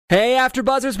Hey,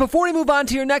 AfterBuzzers, before we move on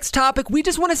to your next topic, we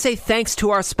just want to say thanks to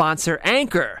our sponsor,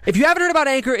 Anchor. If you haven't heard about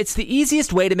Anchor, it's the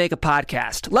easiest way to make a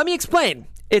podcast. Let me explain.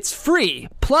 It's free.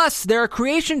 Plus, there are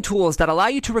creation tools that allow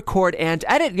you to record and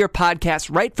edit your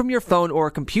podcast right from your phone or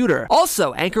computer.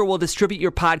 Also, Anchor will distribute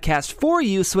your podcast for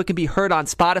you so it can be heard on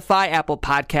Spotify, Apple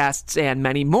Podcasts, and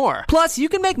many more. Plus, you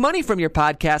can make money from your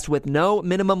podcast with no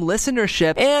minimum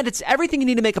listenership, and it's everything you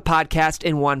need to make a podcast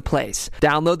in one place.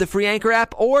 Download the free Anchor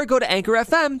app or go to Anchor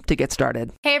FM to get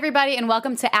started. Hey, everybody, and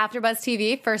welcome to AfterBuzz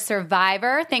TV for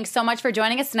Survivor. Thanks so much for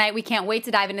joining us tonight. We can't wait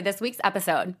to dive into this week's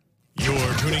episode.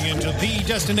 You're tuning into the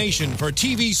destination for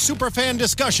TV superfan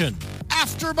discussion,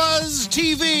 AfterBuzz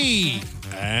TV.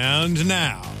 And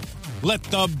now, let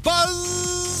the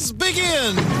buzz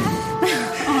begin.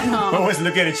 Oh, no. We always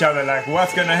look at each other like,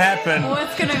 what's going to happen?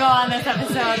 What's going to go on this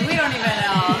episode? We don't even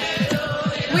know.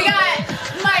 We got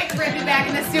Mike Rippey back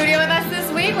in the studio with us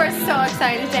this week. We're so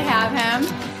excited to have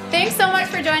him. Thanks so much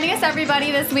for joining us,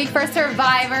 everybody, this week for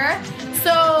Survivor.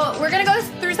 So we're going to go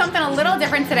through something a little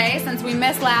different today since we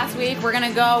missed last week. We're going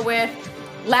to go with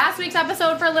last week's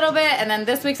episode for a little bit and then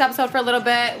this week's episode for a little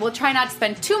bit. We'll try not to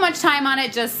spend too much time on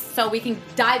it just so we can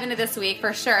dive into this week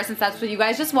for sure since that's what you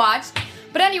guys just watched.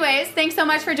 But anyways, thanks so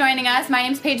much for joining us. My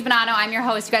name's Paige Bonanno. I'm your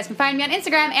host. You guys can find me on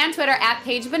Instagram and Twitter at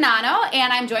Paige Bonanno.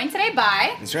 And I'm joined today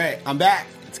by... That's right. I'm back.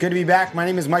 It's good to be back. My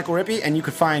name is Michael Rippey, and you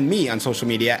can find me on social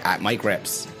media at Mike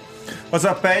Rips. What's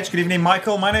up, Paige? Good evening,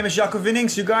 Michael. My name is Jaco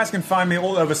Winnings. You guys can find me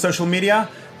all over social media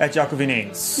at Jaco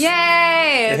Winnings. Yay!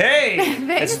 Hey,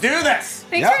 let's do this.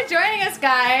 Thanks for joining us,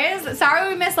 guys. Sorry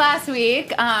we missed last week.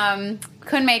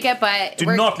 Couldn't make it, but Do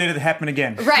not let it happen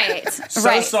again. Right.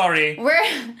 So sorry.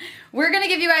 We're gonna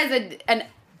give you guys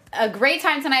a great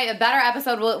time tonight. A better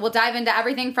episode. We'll dive into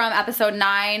everything from episode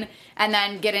 9 and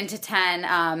then get into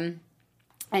 10.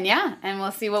 And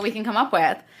we'll see what we can come up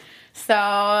with.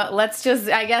 So let's just,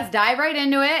 I guess, dive right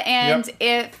into it. And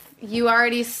if you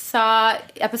already saw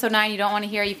episode 9, you don't want to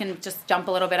hear, you can just jump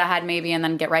a little bit ahead maybe and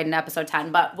then get right into episode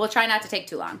 10. But we'll try not to take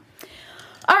too long.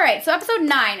 All right, so episode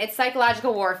 9, it's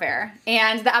psychological warfare.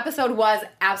 And the episode was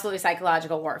absolutely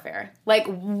psychological warfare. Like,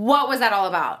 what was that all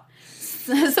about?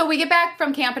 So we get back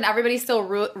from camp and everybody's still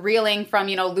reeling from,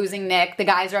 losing Nick. The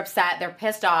guys are upset. They're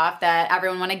pissed off that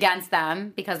everyone went against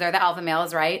them because they're the alpha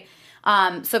males, right?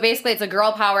 So basically it's a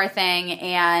girl power thing,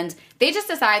 and they just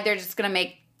decide they're just going to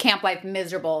make camp life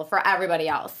miserable for everybody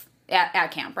else at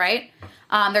camp, right?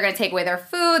 They're going to take away their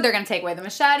food. They're going to take away the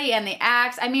machete and the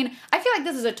axe. I mean, I feel like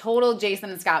this is a total Jason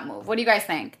and Scott move. What do you guys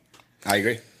think? I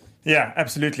agree. Yeah,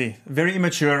 absolutely. Very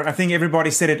immature. I think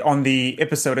everybody said it on the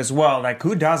episode as well. Like,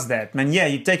 who does that? Man, yeah,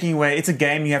 you're taking away, it's a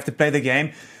game, you have to play the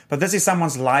game. But this is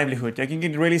someone's livelihood. Like, you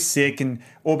can get really sick, and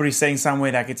Aubrey's saying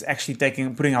somewhere like it's actually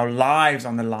putting our lives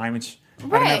on the line, which I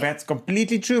don't know if that's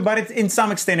completely true, but in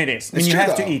some extent it is. I mean, you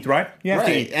have to eat, right? You have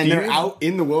to eat. And they're out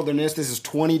in the wilderness. This is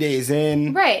 20 days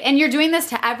in. Right, and you're doing this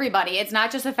to everybody. It's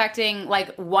not just affecting,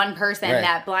 like, one person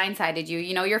that blindsided you.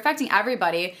 You're affecting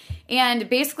everybody. And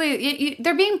basically,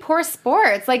 they're being poor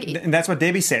sports. And that's what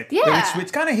Debbie said. Yeah.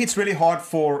 Which kind of hits really hard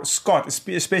for Scott,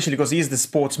 especially because he's the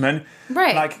sportsman.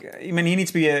 Right. Like, I mean, he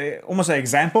needs to be almost an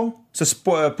example. So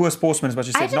poor sportsman is what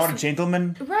you said, not a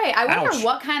gentleman. Right. I wonder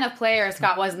what kind of player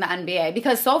Scott was in the NBA.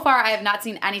 Because so far, I have not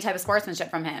seen any type of sportsmanship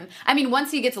from him. I mean, once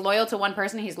he gets loyal to one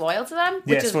person, he's loyal to them,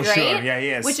 which is great. Sure. Yeah, he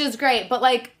is. Which is great. But,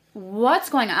 what's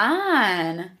going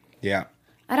on? Yeah.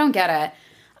 I don't get it.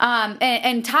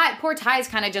 And Ty, poor Ty's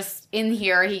kind of just in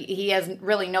here. He has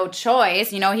really no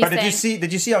choice. He's but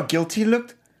did you see how guilty he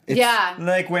looked? Yeah.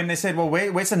 Like when they said, well,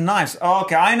 where's the knives? Oh,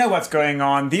 okay, I know what's going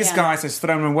on. These guys has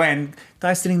thrown them away, and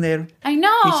Ty's sitting there. I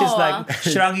know. He's just like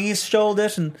shrugging his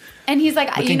shoulders and he's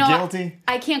like, guilty.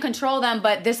 I can't control them,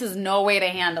 but this is no way to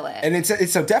handle it. And it's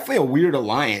definitely a weird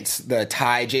alliance, the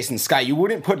Ty, Jason, Scott. You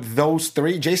wouldn't put those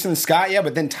three, Jason and Scott,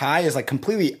 but then Ty is like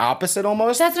completely opposite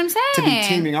almost. That's what I'm saying. To be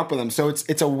teaming up with them. So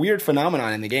it's a weird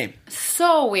phenomenon in the game.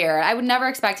 So weird. I would never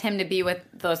expect him to be with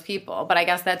those people, but I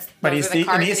guess that's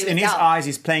in his eyes,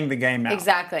 he's playing the game now.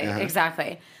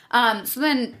 Exactly. So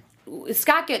then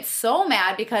Scott gets so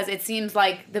mad because it seems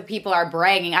like the people are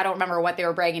bragging. I don't remember what they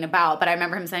were bragging about, but I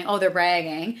remember him saying, oh, they're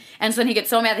bragging. And so then he gets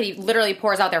so mad that he literally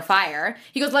pours out their fire.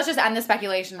 He goes, let's just end the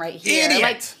speculation right here.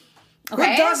 Idiot! Who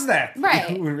does that?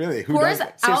 Right. Really? Who pours does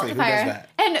that? out Seriously, the fire. who does that?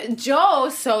 And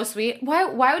Joe's so sweet.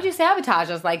 Why would you sabotage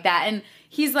us like that? And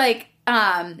he's like,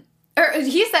 or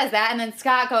he says that, and then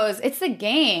Scott goes, it's the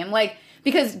game.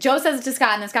 Because Joe says it to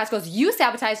Scott, and then Scott goes, you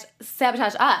sabotage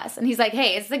us. And he's like,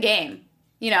 hey, it's the game.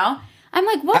 I'm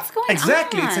like, what's going on?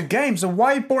 Exactly, it's a game, so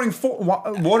why are you pouring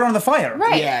water on the fire?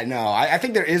 Right. Yeah, no, I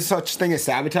think there is such thing as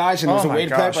sabotage, and there's a way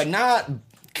to play it, but not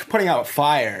putting out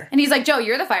fire. And he's like, Joe,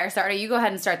 you're the fire starter. You go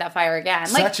ahead and start that fire again.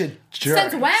 Such a jerk.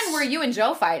 Since when were you and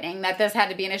Joe fighting that this had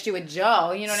to be an issue with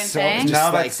Joe? You know what I'm saying? just-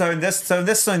 No, like- but so in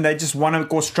this scene, they just want to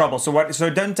cause trouble. So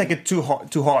don't take it too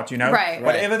hard, you know. Right.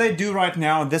 Whatever they do right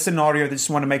now in this scenario, they just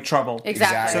want to make trouble.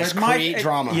 Exactly. So Just it might create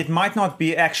drama. It might not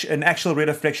be an actual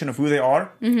reflection of who they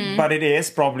are, but it is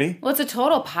probably. Well, it's a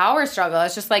total power struggle.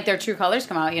 It's just like their true colors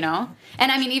come out, you know? And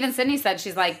I mean, even Sydney said,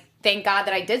 she's like, thank God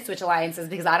that I did switch alliances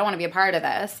because I don't want to be a part of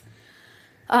this.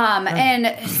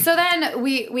 And so then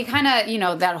we kind of, you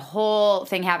know, that whole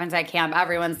thing happens at camp.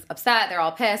 Everyone's upset. They're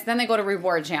all pissed. Then they go to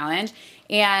reward challenge.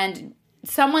 And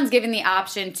someone's given the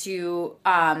option to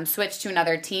switch to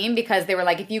another team because they were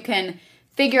like, if you can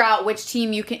figure out which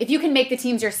team if you can make the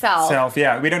teams yourself.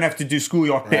 We don't have to do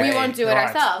schoolyard pick. We won't do it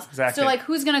ourselves. Exactly. So, like,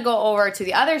 who's going to go over to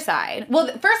the other side? Well,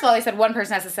 first of all, they said one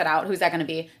person has to sit out. Who's that going to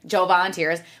be? Joe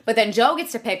volunteers. But then Joe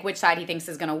gets to pick which side he thinks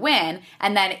is going to win.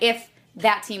 And then if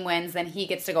that team wins, then he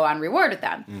gets to go on reward with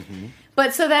them. Mm-hmm.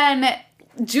 But so then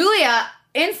Julia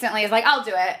instantly is like, I'll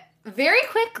do it. Very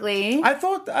quickly. I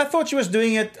thought she was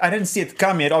doing it. I didn't see it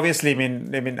come yet. Obviously, I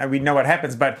mean, we know what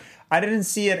happens, but I didn't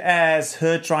see it as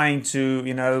her trying to,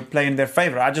 you know, play in their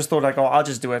favor. I just thought like, oh, I'll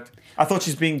just do it. I thought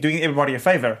she's doing everybody a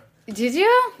favor. Did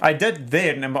you? I did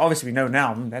then, and obviously we know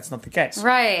now that's not the case.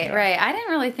 Right. I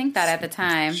didn't really think that at the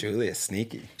time. Julia's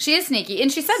sneaky. She is sneaky.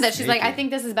 And she said that. She's like, Sneaky. I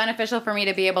think this is beneficial for me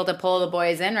to be able to pull the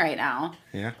boys in right now.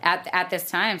 Yeah. At this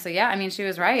time. So, yeah, I mean, she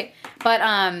was right. But,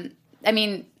 I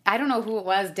mean, I don't know who it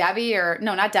was, Debbie or...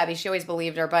 No, not Debbie. She always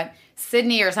believed her. But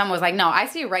Sydney or someone was like, no, I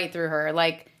see right through her.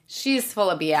 Like... She's full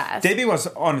of BS. Debbie was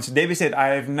honest. Debbie said,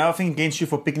 I have nothing against you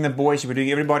for picking the boys. You were doing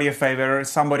everybody a favor.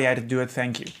 Somebody had to do it.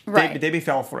 Thank you. Right. Debbie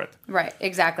fell for it. Right,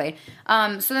 exactly.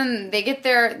 So then they get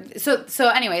their... So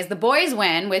anyways, the boys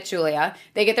win with Julia.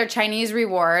 They get their Chinese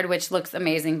reward, which looks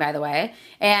amazing, by the way.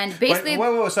 And basically...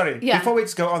 Wait, sorry. Yeah. Before we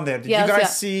just go on there, did Yeah, you guys yeah.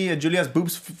 see Julia's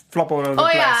boobs flop all over the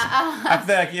place? yeah. I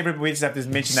feel like we just have to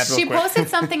mention that real She quick. posted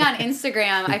something on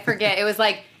Instagram. I forget. It was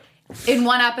like... In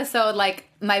one episode, like,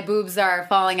 my boobs are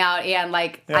falling out and,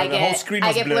 like, Yeah, the whole screen was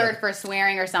I get blurred. blurred for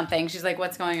swearing or something. She's like,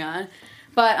 what's going on?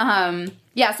 But,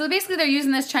 yeah, so basically they're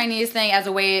using this Chinese thing as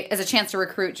a chance to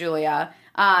recruit Julia.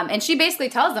 And she basically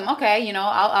tells them, okay, you know,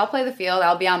 I'll play the field.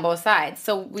 I'll be on both sides.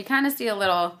 So we kind of see a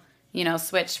little, you know,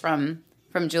 switch from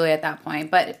Julia at that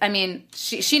point. But, I mean,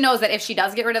 she knows that if she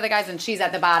does get rid of the guys, then she's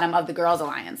at the bottom of the girls'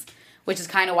 alliance, which is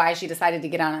kind of why she decided to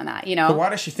get on that, you know? But why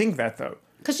does she think that, though?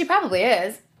 Because she probably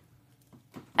is.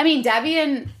 I mean, Debbie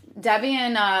and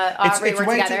Aubrey were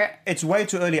together. It's way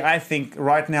too early, I think,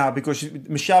 right now, because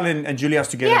Michelle and Julia's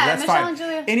together. Yeah, That's Michelle fine. and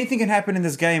Julia. Anything can happen in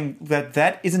this game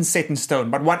that isn't set in stone.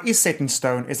 But what is set in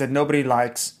stone is that nobody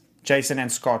likes Jason and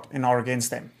Scott and are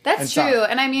against them. That's And so- true.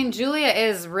 And I mean, Julia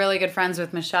is really good friends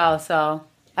with Michelle, so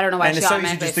I don't know why And she it's so easy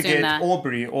automatically just to assumed get that.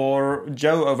 Aubrey or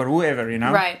Joe over whoever, you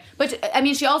know? Right. But, I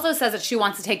mean, she also says that she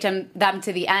wants to take them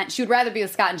to the end. She would rather be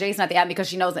with Scott and Jason at the end because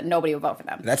she knows that nobody would vote for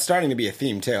them. That's starting to be a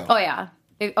theme, too. Oh,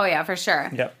 yeah. For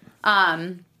sure. Yep.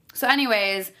 So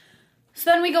anyways,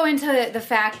 so then we go into the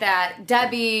fact that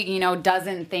Debbie, you know,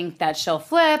 doesn't think that she'll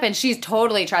flip, and she's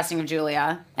totally trusting of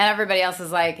Julia. And everybody else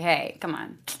is like, hey, come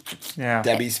on. Yeah.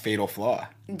 Debbie's fatal flaw.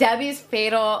 Debbie's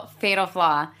fatal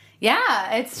flaw.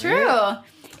 Yeah, it's true. Yeah.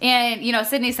 And, you know,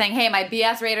 Sydney's saying, hey, my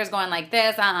BS rater's going like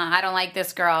this. I don't like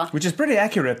this girl. Which is pretty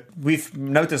accurate. We've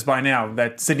noticed by now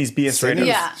that Sydney's BS rating.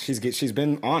 Yeah. She's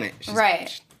been on it.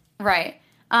 Right.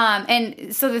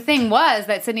 And so the thing was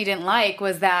that Sydney didn't like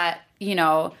was that, you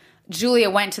know, Julia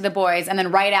went to the boys and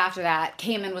then right after that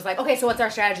came and was like, okay, so what's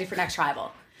our strategy for next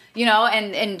tribal? You know,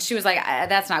 and she was like,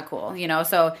 that's not cool, you know.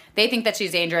 So they think that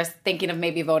she's dangerous, thinking of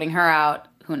maybe voting her out.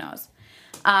 Who knows?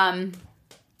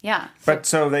 Yeah. But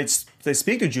so they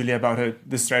speak to Julia about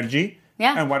the strategy.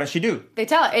 Yeah. And what does she do? They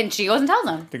tell her, and she goes and tells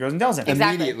them. She goes and tells him.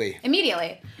 Exactly.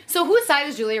 Immediately. So whose side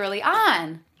is Julia really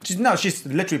on? She's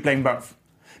literally playing both.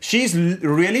 Okay,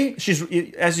 so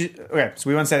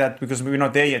we won't say that because we're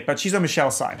not there yet, but she's on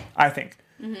Michelle's side, I think.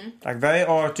 Mm-hmm. Like, they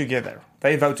are together.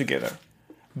 They vote together.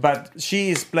 But she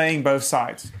is playing both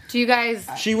sides. Do you guys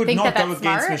She would think not that go that's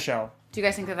against smart? Michelle. Do you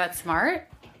guys think that that's smart?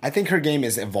 I think her game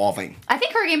is evolving. I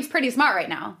think her game's pretty smart right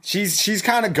now. She's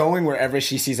kind of going wherever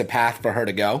she sees a path for her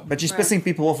to go. But she's pissing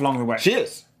people off along the way. She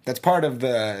is. That's part of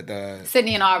the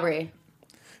Sydney and Aubrey.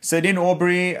 Sydney,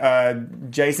 Aubrey,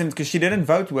 Jason, because she didn't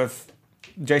vote with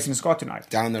Jason and Scott tonight.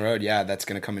 down the road. Yeah, that's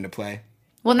going to come into play.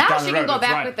 Well, now Down she the can road, go that's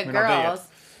back right. with the We're not there yet. girls.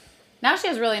 Now she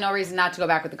has really no reason not to go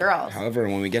back with the girls. However,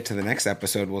 when we get to the next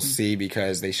episode, we'll see,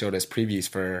 because they showed us previews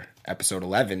for episode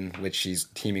 11, which she's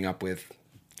teaming up with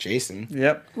Jason.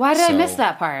 Yep. Why did I So- miss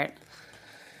that part?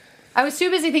 I was too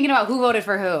busy thinking about who voted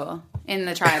for who in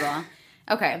the tribal.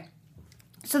 Okay.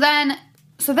 So then,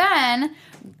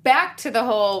 back to the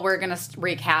whole we're gonna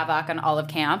wreak havoc on all of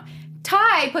camp.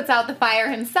 Ty puts out the fire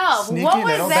himself. Sneaky what was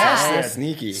little that?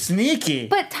 bastard. Sneaky.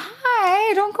 But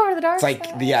Ty, don't go to the dark It's like,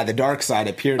 side. the dark side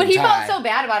appeared But in he Ty. felt so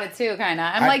bad about it too, kind of.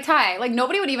 I'm like, Ty, like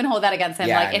nobody would even hold that against him.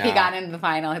 Yeah, like if he no. got into the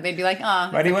final, they'd be like, oh.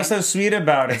 But he was so sweet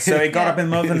about it. So he got up in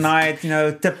the middle of the night,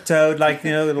 tiptoed like,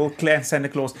 little Santa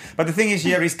Claus. But the thing is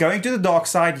here, he's going to the dark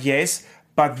side, yes.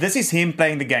 But this is him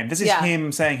playing the game. This is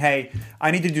him saying, hey,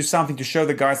 I need to do something to show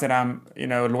the guys that I'm,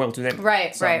 loyal to them.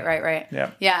 Right.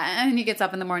 Yeah. Yeah, and he gets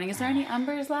up in the morning. Is there any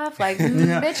embers left? Like,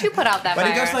 bitch, you put out that But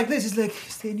fire. he goes like this. He's like,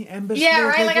 is there any embers? Yeah,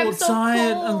 left? right, like, I'm all so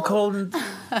tired cold. and cold.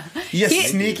 And...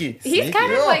 yes, sneaky. He's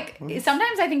kind of like,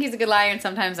 sometimes I think he's a good liar and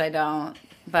sometimes I don't.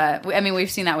 But, I mean, we've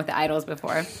seen that with the idols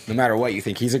before. No matter what, you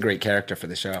think he's a great character for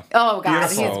the show. Oh, God,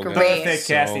 Beautiful. he's So good. great. Perfect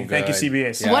casting. Thank you,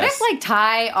 CBS. Yeah. What if, like,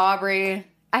 Ty, Aubrey...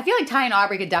 I feel like Ty and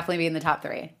Aubrey could definitely be in the top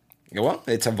 3. Well,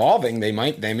 it's evolving. They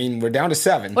might. I mean, we're down to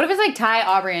 7. What if it's like Ty,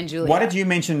 Aubrey, and Julia? What did you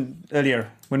mention earlier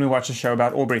when we watched the show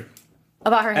about Aubrey?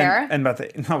 About her hair? And about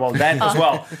that as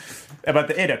well. About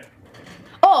the edit.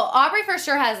 Oh, Aubrey for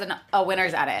sure has a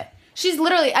winner's edit. She's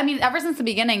literally, I mean, ever since the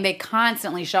beginning, they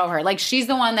constantly show her. Like, she's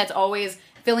the one that's always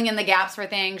filling in the gaps for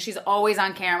things. She's always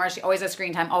on camera. She always has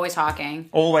screen time, always talking.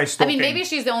 Always talking. I mean, maybe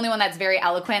she's the only one that's very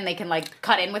eloquent and they can, like,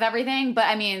 cut in with everything. But,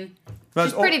 I mean,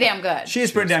 she's pretty damn good. She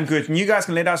is pretty damn good. And you guys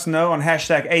can let us know on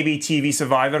hashtag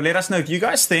 #ABTVSurvivor. Let us know if you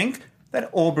guys think that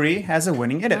Aubrey has a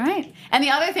winning edit. All right. And the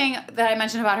other thing that I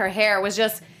mentioned about her hair was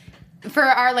just for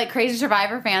our like crazy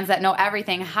Survivor fans that know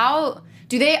everything. Are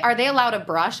they allowed a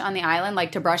brush on the island,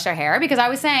 like to brush their hair? Because I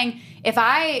was saying if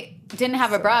I didn't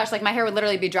have a brush, like my hair would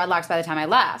literally be dreadlocks by the time I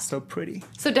left. So pretty.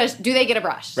 So do they get a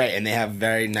brush? Right, and they have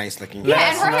very nice looking. Yeah, Let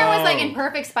and her us hair was like know. in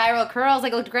perfect spiral curls.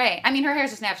 Like it looked great. I mean, her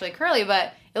hair's just naturally curly,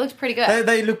 but it looked pretty good.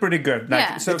 They look pretty good. Like,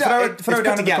 Yeah. So It's throw put down in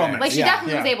the together. comments. Like she Yeah,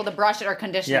 definitely yeah. was able to brush it or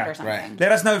condition Yeah, it or something. right.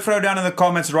 Let us know. Throw down in the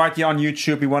comments right here on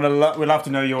YouTube. We'd love to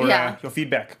know your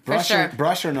feedback.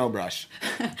 Brush or no brush?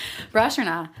 Brush or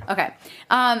not? Okay.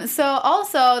 So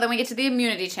also, then we get to the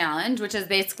immunity challenge, which is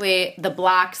basically the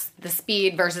blocks, the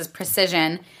speed versus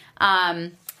precision.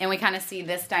 And we kind of see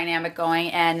this dynamic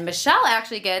going. And Michelle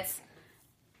actually gets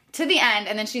to the end,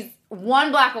 and then she's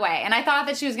one block away. And I thought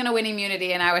that she was going to win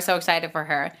immunity, and I was so excited for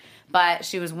her. But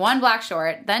she was one block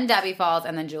short. Then Debbie falls,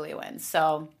 and then Julia wins.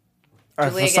 So For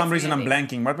Julia some gets reason, I'm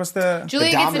immunity. blanking. What was the...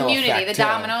 Julia gets domino immunity. effect, The too.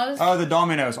 dominoes. Oh, the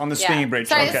dominoes on the swinging bridge.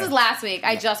 Sorry, Okay. this is last week.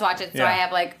 I just watched it, so Yeah. I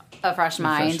have like a fresh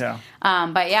mind. yeah.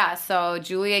 But yeah, so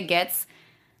Julia gets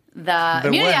the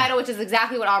immunity win. idol, which is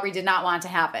exactly what Aubrey did not want to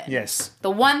happen. Yes. The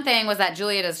one thing was that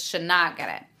Julia should not get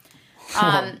it.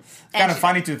 Kind and of she-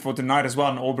 funny for tonight as well,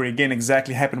 and Aubrey again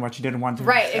exactly happened what she didn't want to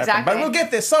Right, happen. exactly. But we'll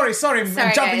get there. Sorry, I'm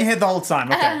Sorry, jumping guys. ahead the whole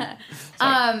time. Okay.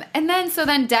 And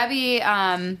then Debbie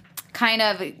kind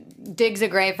of digs a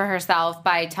grave for herself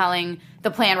by telling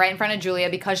the plan right in front of Julia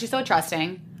because she's so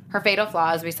trusting. Her fatal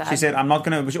flaw, as we said. She said, I'm not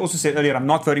going to... She also said earlier, I'm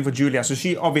not voting for Julia. So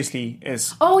she obviously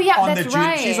is... Oh, yeah, on that's the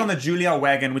right. She's on the Julia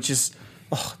wagon, which is...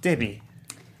 Oh, Debbie.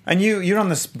 And you're on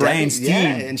this brains team.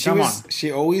 Yeah, and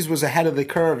she always was ahead of the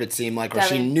curve. It seemed like, or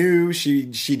she Debbie. knew she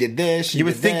did this. You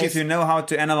would think if you know how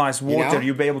to analyze water, know?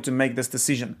 you'd be able to make this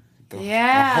decision.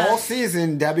 Yeah. The whole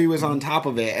season, Debbie was on top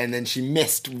of it, and then she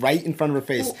missed right in front of her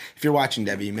face. If you're watching,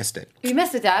 Debbie, you missed it. You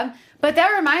missed it, Deb. But that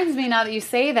reminds me now that you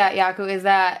say that, Yaku, is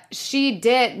that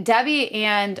Debbie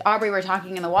and Aubrey were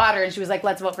talking in the water, and she was like,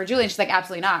 let's vote for Julie. And she's like,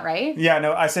 absolutely not, right? Yeah,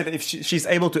 no, I said if she's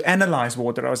able to analyze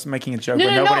water. I was making a joke, No,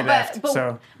 but no, nobody no, laughed. but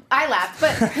So. I laughed.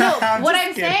 But no, what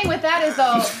I'm kidding. saying with that is,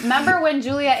 though, remember when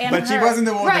Julia and But she her- was in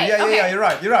the water. Right, Yeah, okay. you're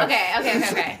right. You're right.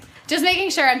 Okay. Just making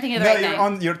sure I'm thinking of the No,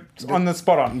 right thing. you're on the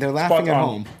spot on. They're laughing Spot at on.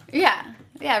 home. Yeah,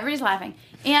 everybody's laughing.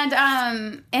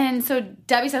 And so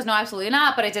Debbie says, no, absolutely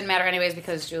not, but it didn't matter anyways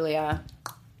because Julia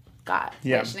she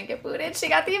didn't get booted. She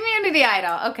got the immunity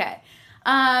idol. Okay.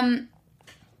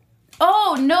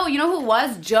 Oh, no, you know who it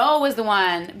was? Joe was the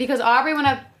one. Because Aubrey went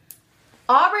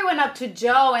up to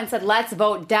Joe and said, let's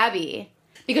vote Debbie.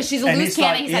 Because she's a And loose he's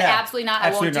cannon. like, He said, yeah, absolutely not,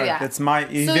 I won't absolutely do not.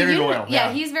 that. He's very loyal.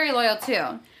 Yeah, he's very loyal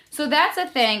too. So that's a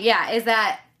thing, is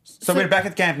that... So we're back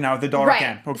at camp now, the Dora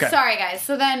camp. Okay. Sorry, guys.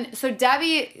 So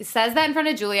Debbie says that in front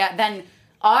of Julia. Then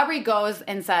Aubrey goes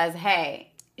and says,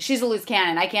 hey, she's a loose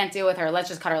cannon. I can't deal with her. Let's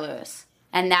just cut her loose.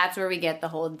 And that's where we get the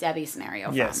whole Debbie scenario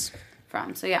from. Yes.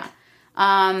 So, yeah.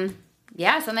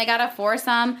 So then they got a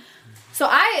foursome. So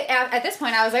at this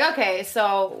point, I was like, okay,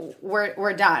 so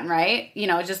we're done, right?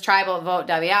 Just tribal vote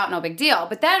Debbie out, no big deal.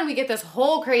 But then we get this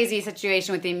whole crazy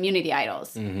situation with the immunity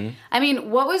idols. Mm-hmm. I mean,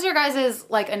 what was your guys'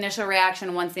 initial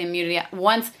reaction once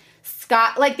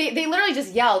Scott, they literally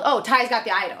just yelled, oh, Ty's got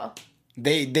the idol.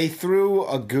 They threw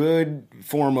a good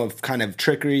form of kind of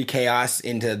trickery, chaos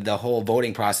into the whole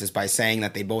voting process by saying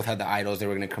that they both had the idols they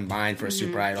were going to combine for a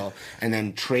super idol, and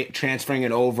then transferring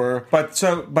it over. But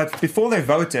before they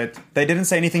voted, they didn't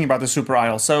say anything about the super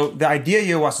idol. So the idea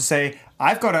here was to say,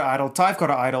 I've got an idol, Ty's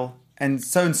got an idol, and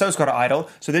so's got an idol.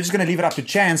 So they're just going to leave it up to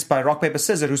chance by rock, paper,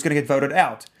 scissors who's going to get voted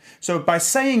out. So by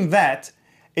saying that,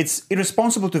 it's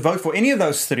irresponsible to vote for any of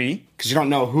those three. Because you don't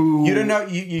know who... You don't know.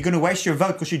 You're going to waste your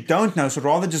vote because you don't know. So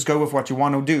rather just go with what you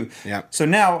want to do. Yeah. So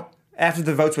now, after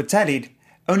the votes were tallied,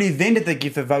 only then did they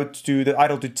give the vote to the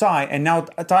idol to Ty. And now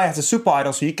Ty has a super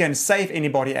idol, so he can save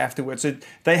anybody afterwards. So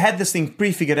they had this thing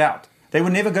pre-figured out. They were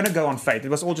never going to go on fate. It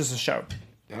was all just a show.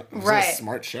 It was Right. a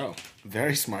smart show.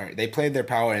 Very smart. They played their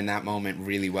power in that moment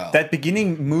really well. That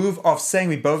beginning move of saying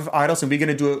we both have idols and we're going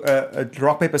to do a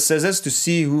rock, paper, scissors to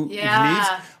see who leads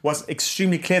was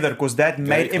extremely clever because that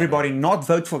made everybody not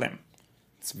vote for them.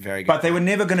 It's very good. But they were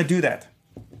never going to do that.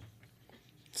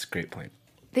 It's a great point.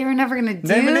 They were never going to do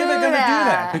that. They were never going to do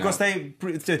that because they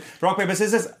rock, paper,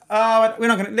 scissors. Oh, we're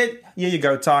not going to. Here you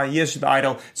go, Ty. Here's the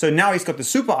idol. So now he's got the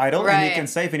super idol and he can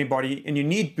save anybody. And you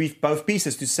need both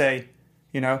pieces to say,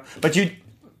 but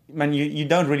you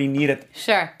don't really need it.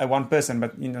 Sure. At one person,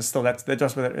 but still that's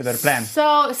just their plan.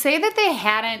 So say that they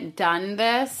hadn't done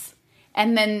this,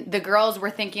 and then the girls were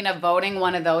thinking of voting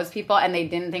one of those people, and they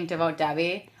didn't think to vote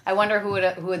Debbie. I wonder who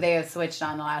would they have switched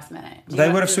on the last minute.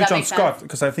 They would have switched on Scott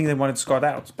because I think they wanted Scott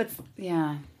out. But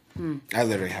yeah, I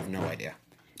literally have no idea.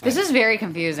 this is very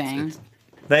confusing.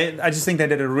 I just think they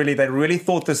really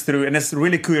thought this through, and it's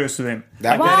really kudos to them.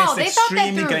 Wow, they thought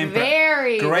that through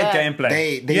very great good.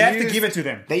 gameplay. They you have to give it to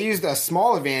them. They used a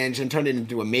small advantage and turned it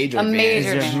into a major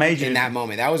advantage in that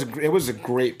moment. It was a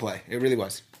great play. It really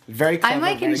was. Very clever. I'm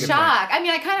like in shock. I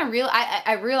mean, I kind of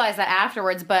I realized that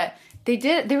afterwards, but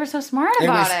they were so smart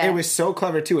about it. It was so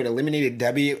clever too. It eliminated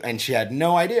Debbie, and she had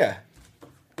no idea.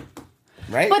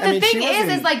 Right? But the thing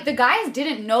is like the guys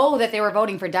didn't know that they were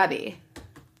voting for Debbie.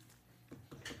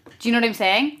 Do you know what I'm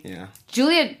saying? Yeah.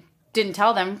 Julia didn't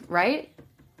tell them, right?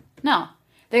 No.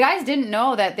 The guys didn't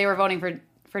know that they were voting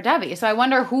for Debbie. So I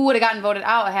wonder who would have gotten voted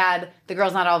out had the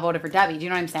girls not all voted for Debbie. Do you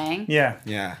know what I'm saying? Yeah.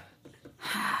 Yeah.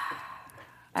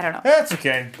 I don't know. That's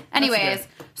okay. Anyways,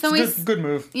 so good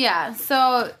move. Yeah.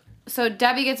 So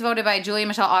Debbie gets voted by Julia,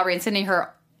 Michelle, Aubrey, and Sydney,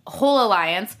 her whole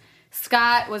alliance.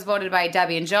 Scott was voted by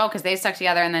Debbie and Joe because they stuck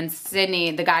together, and then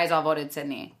Sydney, the guys all voted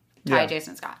Sydney. Ty,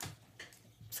 Jason, and Scott.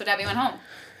 So Debbie went home.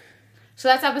 So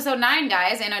that's episode 9,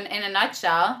 guys, in a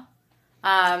nutshell.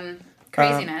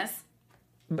 Craziness.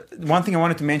 One thing I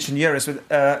wanted to mention here is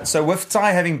so with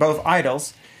Ty having both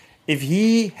idols, if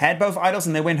he had both idols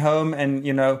and they went home and,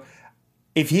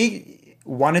 if he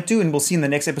wanted to, and we'll see in the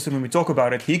next episode when we talk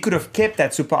about it, he could have kept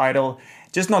that super idol,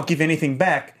 just not give anything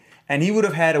back, and he would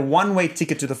have had a one-way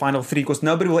ticket to the final 3 because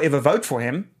nobody will ever vote for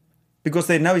him because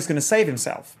they know he's going to save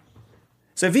himself.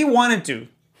 So if he wanted to,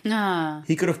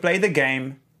 he could have played the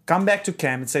game, come back to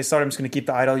camp and say, sorry, I'm just going to keep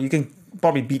the idol. You can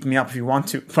probably beat me up if you want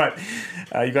to, but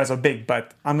you guys are big.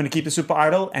 But I'm going to keep the super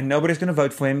idol, and nobody's going to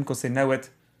vote for him because they know it,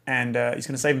 and he's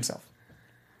going to save himself.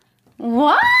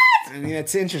 What? I mean,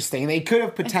 that's interesting. They could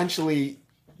have potentially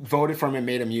voted for him and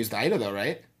made him use the idol, though,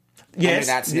 right? Yes.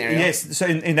 That scenario. Yes. So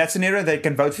in that scenario, they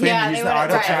can vote for him and use the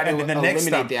idol, and then the next eliminate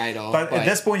stuff. the idol, but at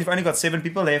this point, you've only got 7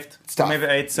 people left, Stuff. maybe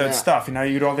 8, so it's stuff.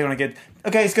 You're only going to get,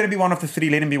 okay, it's going to be one of the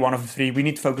 3, let him be one of the 3. We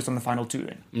need to focus on the final 2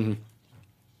 then. Mm-hmm.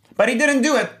 But he didn't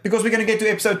do it because we're going to get to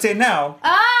episode 10 now.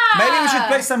 Maybe we should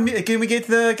play some. Can we get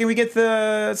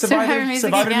the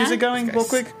Survivor music going real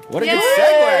quick? What a good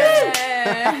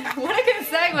segue! What a good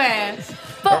segue!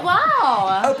 But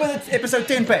wow! Open the episode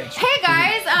 10 page. Hey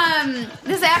guys,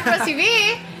 this is AfterBuzz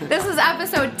TV. This is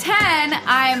episode 10.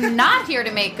 I'm not here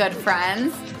to make good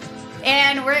friends,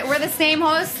 and we're the same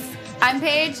hosts. I'm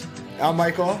Paige. I'm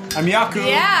Michael. I'm Yaku.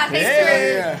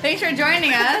 Yeah, thanks for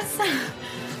joining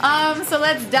us. So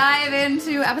let's dive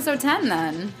into episode 10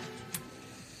 then.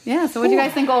 Yeah, so what do you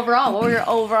guys think overall? What were your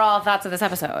overall thoughts of this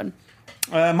episode?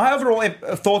 My overall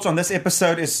thoughts on this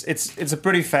episode is it's a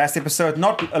pretty fast episode.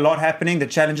 Not a lot happening. The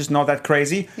challenge is not that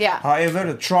crazy. Yeah. However,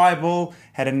 the tribal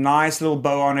had a nice little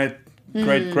bow on it.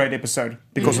 Great episode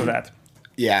because of that.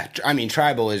 Yeah, I mean,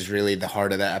 tribal is really the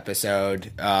heart of the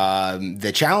episode.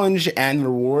 The challenge and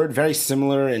reward, very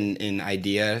similar in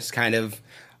ideas, kind of.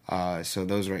 So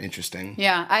those were interesting.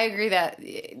 Yeah, I agree that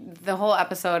the whole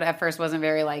episode at first wasn't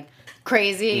very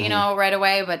crazy, right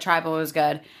away, but tribal was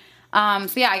good. So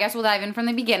yeah, I guess we'll dive in from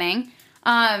the beginning.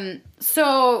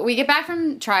 So we get back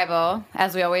from tribal,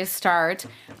 as we always start,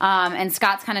 and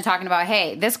Scott's kind of talking about,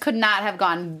 hey, this could not have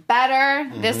gone better.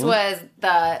 Mm-hmm. This was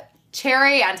the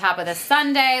cherry on top of the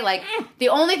sundae. Like, the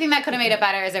only thing that could have made it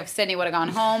better is if Sydney would have gone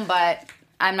home, but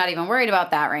I'm not even worried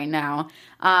about that right now.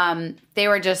 They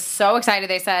were just so excited.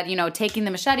 They said, taking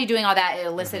the machete, doing all that, it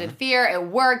elicited fear. It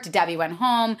worked. Debbie went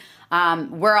home.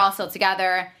 We're all still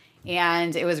together,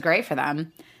 and it was great for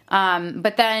them.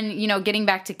 But then, getting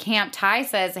back to camp, Ty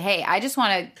says, hey, I just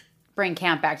want to bring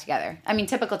camp back together. I mean,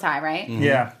 typical Ty, right? Mm-hmm.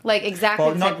 Yeah. Like, exactly.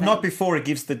 Well, not before he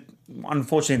gives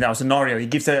unfortunately, that was a scenario. He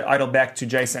gives the idol back to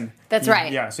Jason. That's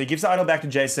right. Yeah, so he gives the idol back to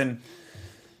Jason.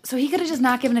 So he could have just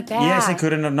not given it back. Yes, he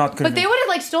couldn't have not. But they would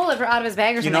have stole it out of his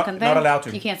bag or something. You're not allowed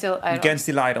to. You can't steal idol. You can't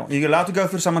steal idol. You're allowed to go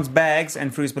through someone's bags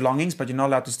and through his belongings, but you're not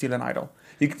allowed to steal an idol.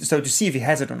 So to see if he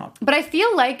has it or not. But I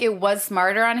feel like it was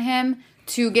smarter on him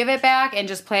to give it back and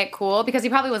just play it cool, because he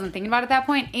probably wasn't thinking about it at that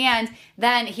point. And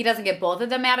then he doesn't get both of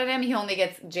them mad at him. He only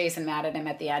gets Jason mad at him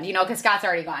at the end, because Scott's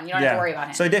already gone. You don't have to worry about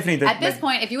him. So definitely at this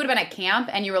point, if you would have been at camp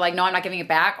and you were like, no, I'm not giving it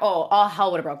back, all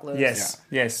hell would have broke loose.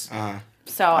 Yes.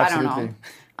 So absolutely.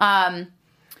 I don't know.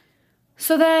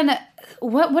 So then,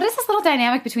 what is this little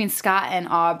dynamic between Scott and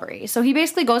Aubrey? So he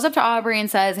basically goes up to Aubrey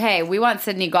and says, "Hey, we want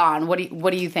Sydney gone. What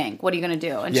do you think? What are you going to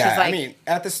do?" And she's like, I mean,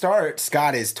 at the start,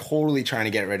 Scott is totally trying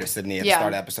to get rid of Sydney at the start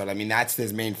of the episode. I mean, that's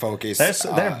his main focus.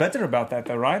 They're better about that,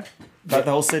 though, right? About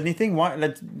the whole Sydney thing. Why?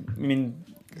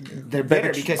 They're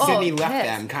better because Sydney left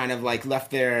them, kind of like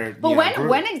left their. But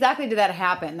when exactly did that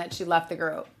happen? That she left the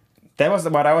group? That was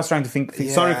what I was trying to think.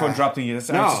 Sorry for interrupting you. I was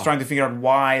just trying to figure out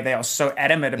why they are so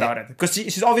adamant about it. Because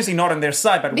she's obviously not on their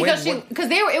side. But because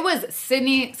it was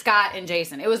Sydney, Scott, and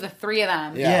Jason. It was the three of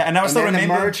them. Yeah, and I was still remembering.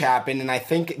 The merge happened, and I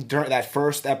think during that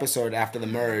first episode after the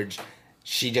merge,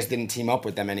 she just didn't team up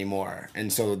with them anymore,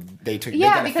 and so they took.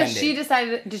 Yeah, because she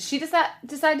decided. Did she decide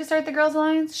to start the Girls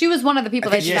Alliance? She was one of the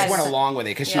people that she just went along with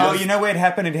it because she. Oh, you know where it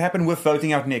happened? It happened with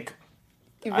voting out Nick.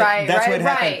 That's where it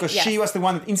happened, because she was the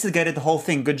one that instigated the whole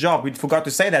thing. Good job. We forgot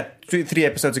to say that three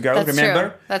episodes ago. That's remember?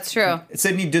 True. That's true.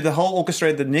 Sydney did the whole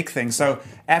orchestrated Nick thing. So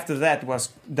after that was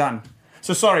done.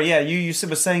 So sorry, you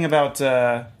were saying about.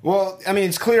 Well, I mean,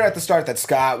 it's clear at the start that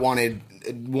Scott wanted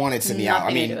Sydney out.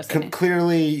 I mean,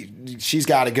 clearly she's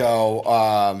got to go.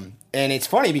 And it's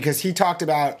funny because he talked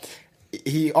about.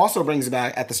 He also brings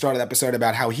about at the start of the episode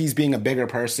about how he's being a bigger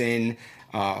person.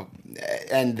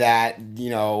 And that,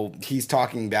 he's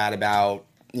talking bad about,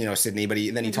 Sydney, but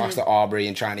then he talks to Aubrey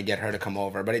and trying to get her to come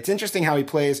over. But it's interesting how he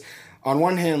plays. On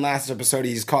one hand, last episode,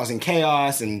 he's causing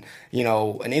chaos and,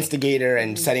 an instigator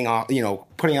and setting off,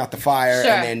 putting out the fire.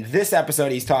 Sure. And then this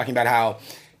episode, he's talking about how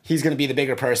he's going to be the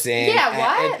bigger person. Yeah,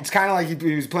 what? It's kind of like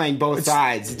he was playing both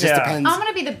sides. It just depends. I'm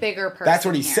going to be the bigger person. That's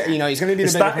what he said. He's going to be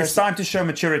the bigger person. It's time to show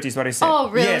maturity is what he said. Oh,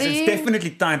 really? Yes, it's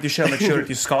definitely time to show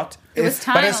maturity, Scott. It was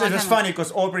time. But it was funny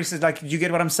because Aubrey says, you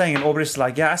get what I'm saying? And Aubrey's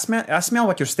like, yeah, I smell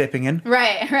what you're stepping in.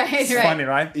 Right. It's funny,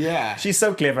 right? Yeah. She's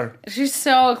so clever. She's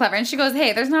so clever. And she goes,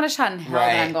 hey, there's not a shot in hell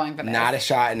that I'm going for this. Not a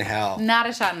shot in hell. Not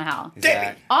a shot in hell.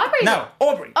 Exactly. Aubrey. No,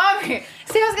 Aubrey.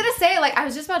 See, I was going to say, I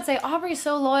was just about to say, Aubrey's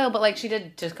so loyal, but, she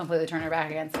did just completely turn her back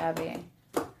against Abby.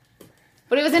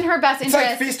 But it was in her best interest. It's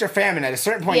like feast or famine. At a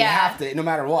certain point, you have to, no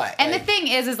matter what. And the thing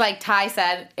is like Ty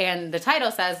said, and the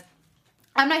title says,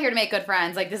 I'm not here to make good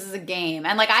friends. This is a game.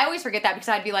 And, I always forget that because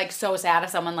I'd be, so sad if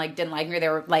someone, didn't like me or they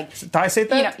were, Ty said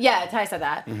that? Ty said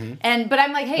that. Mm-hmm. But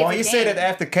I'm like, hey, well, he said it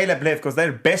after Caleb left because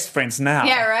they're best friends now.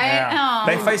 Yeah, right? Yeah.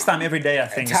 They FaceTime every day, I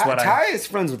think. Ty is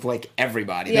friends with,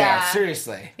 everybody. Yeah.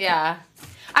 Seriously. Yeah.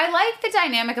 I like the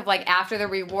dynamic of after the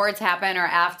rewards happen or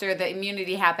after the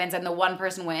immunity happens and the one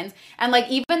person wins, and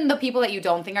even the people that you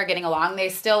don't think are getting along, they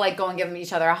still go and give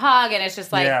each other a hug, and it's just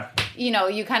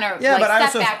you kind of but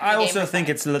I also think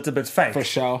it's a little bit fake for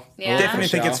sure. Yeah. Definitely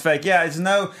think it's fake. Yeah,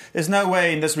 there's no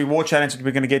way in this reward challenge that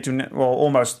we're going to get to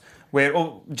almost where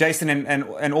Jason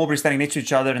and Aubrey standing next to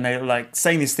each other and they're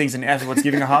saying these things and afterwards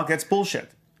giving a hug. That's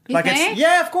bullshit. You think?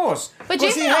 Yeah, of course. But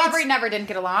Jason and Aubrey never didn't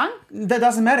get along. That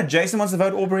doesn't matter. Jason wants to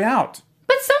vote Aubrey out.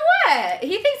 But so what?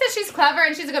 He thinks that she's clever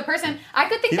and she's a good person. I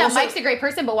could think that Mike's a great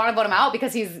person, but want to vote him out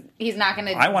because he's not going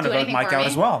to. I want to vote Mike out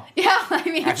as well. Yeah, I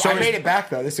made it back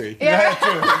though this week.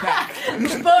 Yeah,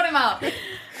 vote him out.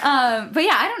 But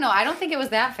yeah, I don't know. I don't think it was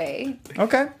that fake.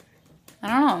 Okay. I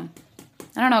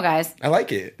don't know, guys. I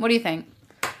like it. What do you think?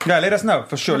 Yeah, let us know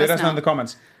for sure. Let us know in the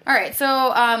comments. All right,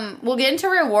 so we'll get into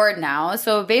reward now.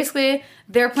 So basically,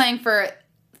 they're playing for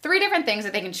 3 different things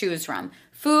that they can choose from: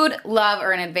 food, love,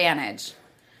 or an advantage.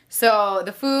 So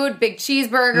the food, big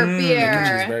cheeseburger,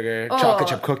 beer. Cheeseburger, chocolate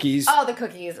chip cookies. Oh, the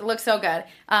cookies. It looks so good.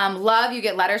 Love, you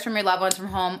get letters from your loved ones from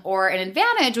home, or an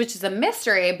advantage, which is a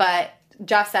mystery, but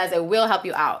Jeff says it will help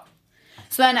you out.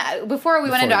 So then before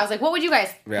we went into it, I was like, what would you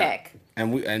guys pick?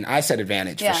 And I said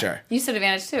advantage for sure. You said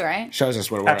advantage too, right? Shows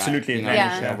us where we're Absolutely at.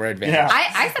 advantage. Yeah, we're advantage. Yeah.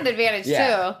 I said advantage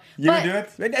too. You would do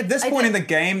it? At this point in the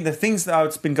game, the things that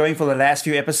it's been going for the last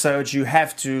few episodes, you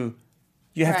have to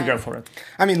go for it.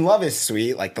 I mean, love is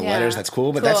sweet, like the letters, that's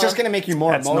cool, but that's just going to make you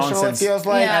more emotional, nonsense. it feels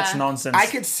like. That's nonsense. I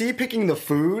could see picking the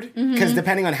food, because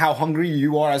depending on how hungry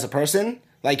you are as a person,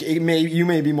 like you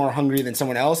may be more hungry than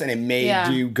someone else, and it may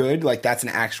do good. Like that's an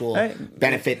actual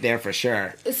benefit there for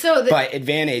sure. But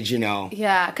advantage,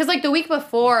 Yeah, because like the week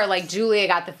before, like Julia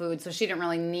got the food, so she didn't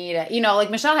really need it.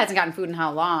 Like Michelle hasn't gotten food in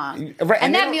how long? Right,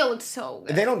 and that meal looked so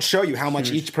good. They don't show you how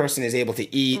much each person is able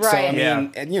to eat. Right.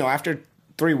 So I mean, after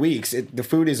 3 weeks, the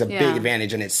food is a big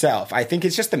advantage in itself. I think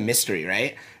it's just a mystery,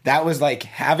 right? That was like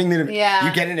having you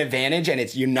get an advantage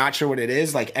and you're not sure what it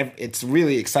is. Like it's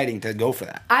really exciting to go for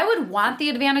that. I would want the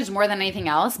advantage more than anything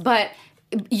else, but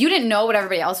you didn't know what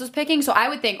everybody else was picking, so I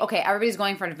would think, okay, everybody's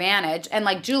going for advantage, and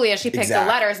like Julia, she picked the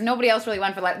letters. Nobody else really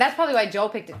went for letters. That's probably why Joe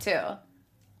picked it too.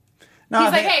 No,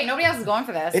 he's like, hey, nobody else is going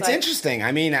for this. It's interesting.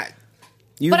 I mean.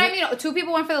 But I mean, 2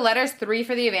 people went for the letters, 3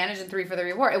 for the advantage, and 3 for the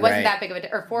reward. It wasn't that big of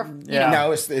a, or 4.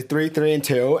 No, it's 3, 3, and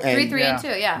 2. And 3, 3, and 2.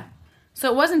 Yeah.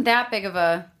 So it wasn't that big of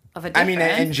a difference. I mean,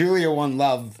 and Julia won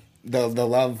the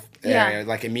love area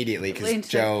like immediately because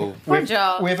Joe. Poor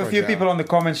Joe. We have a few people on the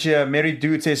comments here. Mary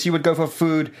Dude says he would go for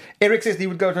food. Eric says he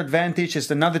would go to advantage.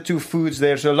 There's another 2 foods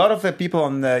there. So a lot of the people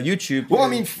on the YouTube. Well, I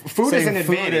mean, food is an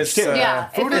advantage too.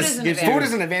 Food is an advantage. Food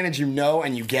is an advantage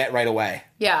and you get right away.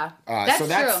 Yeah, that's true.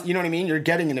 You know what I mean? You're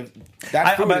getting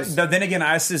but then again,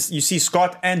 you see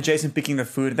Scott and Jason picking the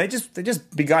food. They're just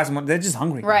big guys. They're just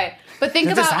hungry. Right. But think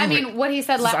about, I mean, what he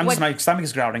said last. My stomach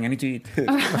is growling. I need to eat.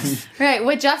 Right.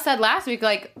 What Jeff said last week,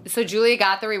 like, so Julia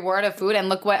got the reward of food, and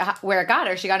look where it got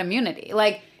her. She got immunity.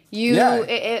 Like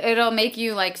it'll make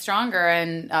you like stronger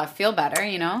and feel better.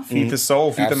 Feed the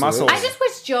soul, feed the muscles. I just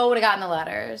wish Joe would have gotten the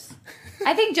letters.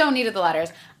 I think Joe needed the letters.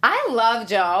 I love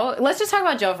Joe. Let's just talk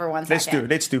about Joe for 1 second.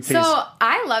 Let's do, please. So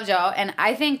I love Joe, and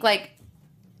I think like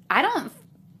I don't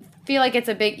feel like it's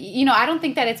a big, I don't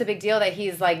think that it's a big deal that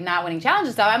he's like not winning challenges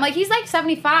and stuff. I'm like, he's like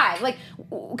 75. Like,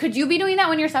 could you be doing that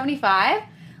when you're 75?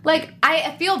 Like,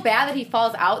 I feel bad that he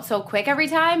falls out so quick every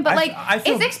time, but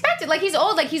it's expected. Like, he's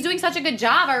old. Like, he's doing such a good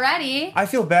job already. I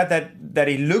feel bad that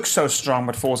he looks so strong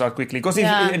but falls out quickly. Because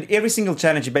in every single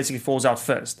challenge, he basically falls out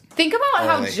first. Think about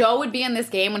how Joe would be in this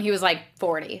game when he was like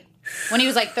 40. When he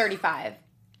was like 35.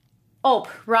 Oh,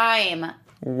 prime.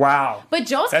 Wow. But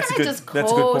Joe's kind of just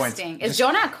coasting. Is Joe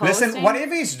not coasting? Listen,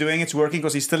 whatever he's doing, it's working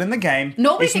because he's still in the game.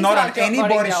 Nobody's not on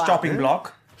anybody's chopping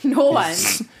block. No one.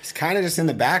 He's kind of just in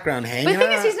the background hanging out. The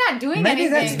thing is, he's not doing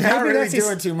anything. He's not really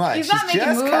doing too much. He's not making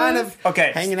just moves. kind of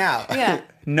hanging out. Yeah.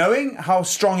 Knowing how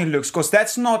strong he looks, because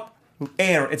that's not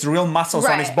air, it's real muscles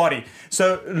on his body.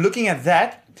 So looking at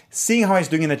that, seeing how he's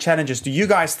doing in the challenges, do you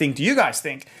guys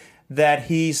think that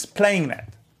he's playing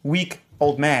that weak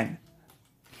old man?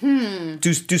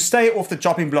 To stay off the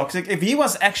chopping blocks. Like if he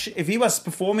was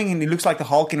performing and he looks like the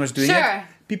Hulk and was doing it,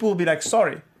 people would be like,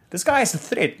 sorry. This guy is a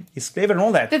threat. He's clever and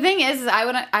all that. The thing is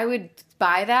I would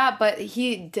buy that, but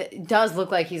he does look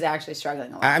like he's actually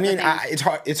struggling a lot. I mean,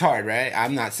 it's hard, right?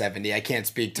 I'm not 70. I can't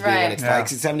speak to what it's like. At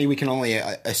 70, we can only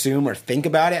assume or think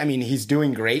about it. I mean, he's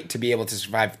doing great to be able to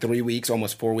survive 3 weeks,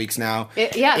 almost 4 weeks now.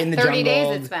 In the 30 jungle.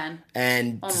 days it's been.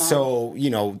 And so,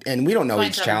 and we don't know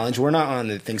each challenge. We're not on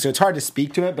the thing. So it's hard to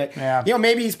speak to it. But,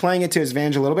 maybe he's playing it to his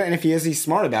advantage a little bit. And if he is, he's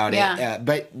smart about it.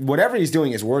 But whatever he's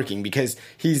doing is working because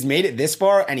he's made it this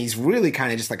far and he's really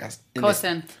kind of just like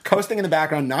coasting in the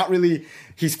background, not really.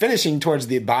 He's finishing towards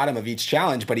the bottom of each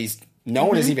challenge, but no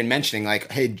one is even mentioning like,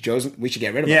 "Hey, we should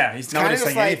get rid of him." Yeah, he's not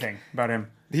saying anything about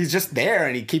him. He's just there,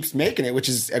 and he keeps making it, which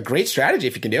is a great strategy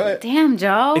if you can do it. Damn,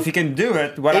 Joe! If you can do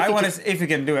it, if you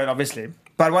can do it, obviously.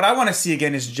 But what I want to see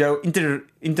again is Joe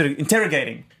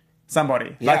interrogating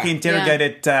somebody, like he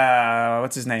interrogated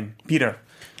what's his name, Peter.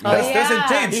 That's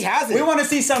intense. He has it. We want to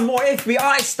see some more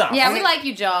FBI stuff. Yeah, we like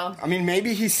you, Joe. I mean,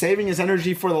 maybe he's saving his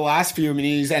energy for the last few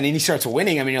minutes, and then he starts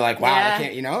winning. I mean, you're like, wow, I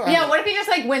can't, Yeah, what if he just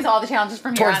like wins all the challenges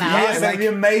from here on out? Yes, that'd be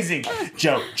amazing.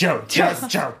 Joe. You know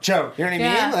what I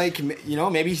mean? Like,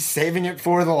 maybe he's saving it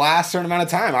for the last certain amount of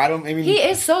time. He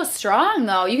is so strong,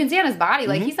 though. You can see on his body.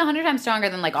 Like, he's 100 times stronger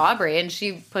than like Aubrey, and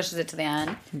she pushes it to the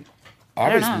end.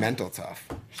 Aubrey's mental tough.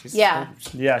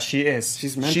 She is.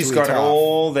 She's mentally She's got tough. it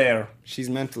all there. She's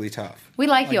mentally tough. We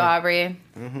like you, Aubrey.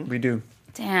 Mm-hmm. We do.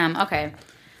 Damn. Okay.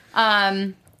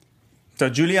 So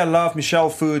Julia Love, Michelle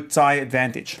Food, Ty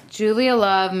Advantage. Julia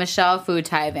Love, Michelle Food,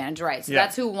 Ty Advantage. Right. So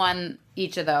that's who won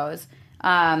each of those.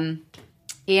 And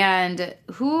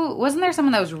who wasn't there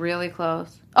someone that was really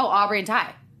close? Oh, Aubrey and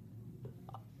Ty.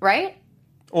 Right?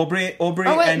 Aubrey Oh,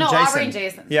 wait, and no, Jason. Aubrey and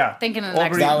Jason. Yeah. Thinking of the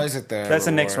next Aubrey, one. That was at the That's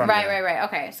the next one. Right.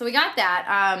 Okay, so we got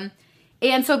that.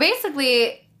 And so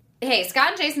basically, hey, Scott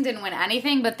and Jason didn't win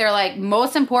anything, but they're like,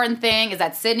 most important thing is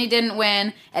that Sydney didn't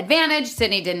win. Advantage,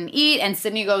 Sydney didn't eat, and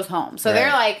Sydney goes home. So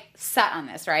they're like set on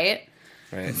this, right?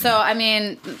 Right. So, I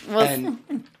mean,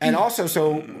 and also,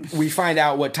 so we find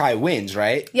out what Ty wins,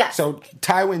 right? Yes. So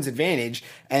Ty wins advantage,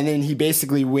 and then he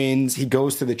basically wins. He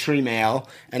goes to the tree mail,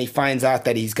 and he finds out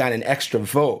that he's got an extra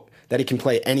vote that he can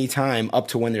play any time up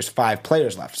to when there's 5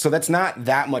 players left. So that's not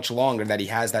that much longer that he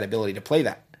has that ability to play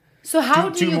that. so how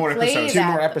Two do you more play episodes. that?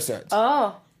 2 more episodes.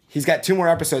 Oh. He's got 2 more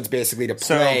episodes basically to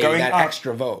play that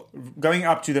extra vote. Going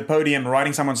up to the podium,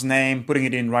 writing someone's name, putting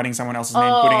it in, writing someone else's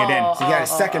name, putting it in. So he got a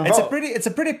second vote. It's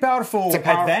a pretty powerful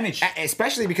advantage.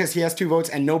 Especially because he has 2 votes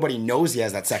and nobody knows he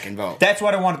has that second vote. That's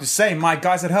what I wanted to say. My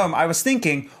guys at home, I was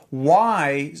thinking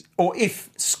why, or if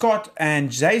Scott and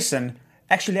Jason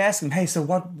actually asked him, hey, so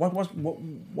what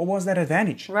was that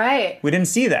advantage? Right. We didn't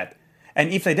see that.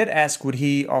 And if they did ask, would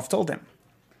he have told them?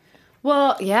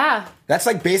 Well, yeah. That's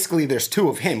like basically there's 2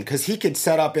 of him because he could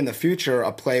set up in the future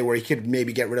a play where he could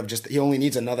maybe get rid of he only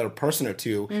needs another person or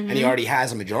 2 and he already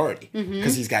has a majority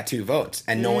because he's got 2 votes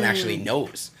and no one actually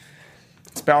knows.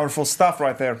 It's powerful stuff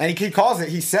right there. And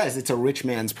he says it's a rich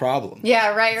man's problem.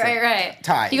 Yeah, right.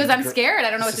 Ty. He goes, I'm scared.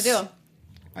 I don't know what to do.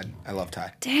 I love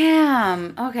Ty.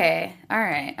 Damn. Okay. All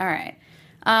right.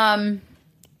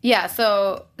 Yeah,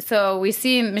 so we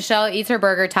see Michelle eats her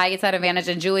burger, Ty gets that advantage,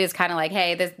 and Julia's kind of like,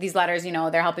 hey, these letters,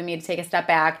 they're helping me to take a step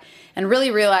back and really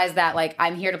realize that, like,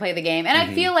 I'm here to play the game. And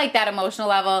I feel like that emotional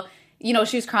level,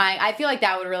 she's crying. I feel like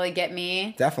that would really get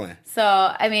me. Definitely. So,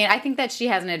 I mean, I think that she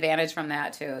has an advantage from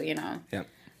that, too, Yep.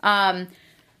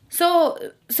 So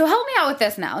help me out with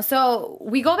this now. So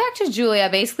we go back to Julia.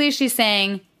 Basically, she's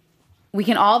saying we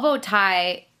can all vote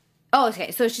Ty. Oh,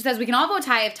 okay. So she says we can all vote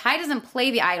Ty. If Ty doesn't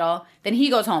play the idol, then he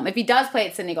goes home. If he does play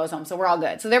it, Sydney goes home. So we're all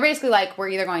good. So they're basically like, we're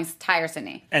either going Ty or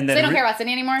Sydney. And so then they don't care about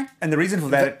Sydney anymore? And the reason for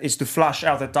that is to flush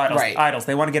out the Right. idols.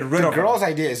 They want to get rid of The girls'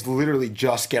 idea is literally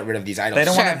just get rid of these idols. They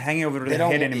don't Sure. want them hanging over their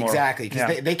head anymore. Exactly,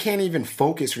 because they can't even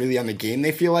focus really on the game,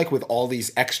 they feel like, with all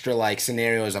these extra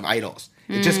scenarios of idols.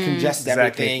 It just congests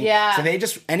everything. Yeah. So they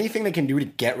just, anything they can do to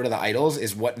get rid of the idols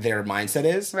is what their mindset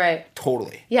is. Right.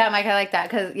 Totally. Yeah, Mike, I like that.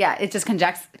 Because, it just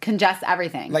congests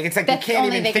everything. Like, it's like That's you can't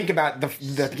only even think about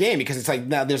the game because it's like,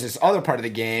 now there's this other part of the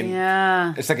game.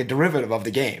 Yeah. It's like a derivative of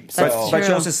the game. So But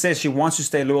she also says she wants to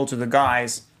stay loyal to the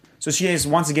guys. So she is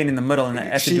once again in the middle and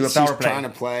has to do a power play. She's trying to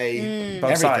play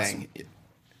Both everything. sides.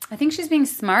 I think she's being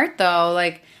smart, though.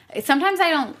 Like, sometimes I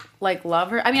don't, love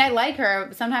her. I mean, I like her.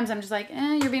 But sometimes I'm just like,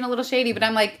 you're being a little shady. But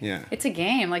I'm like, it's a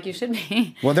game. Like, you should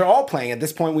be. Well, they're all playing. At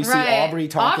this point, we see Aubrey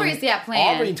talking. Aubrey's,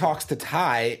 playing. Aubrey talks to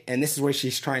Ty, and this is where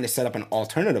she's trying to set up an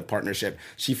alternative partnership.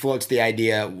 She floats the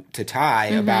idea to Ty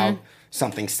about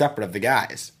something separate of the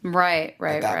guys. Right.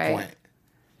 At that point.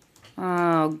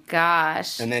 Oh,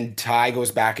 gosh. And then Ty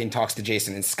goes back and talks to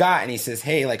Jason and Scott, and he says,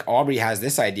 hey, Aubrey has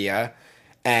this idea,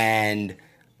 and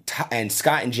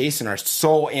Scott and Jason are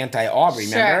so anti-Aubrey,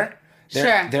 remember?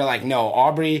 They're like, no,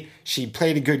 Aubrey, she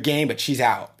played a good game, but she's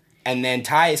out. And then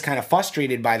Ty is kind of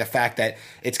frustrated by the fact that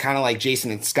it's kind of like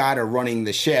Jason and Scott are running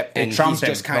the ship, and he's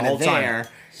just kind of there.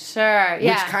 Sure,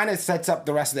 yeah. Which kind of sets up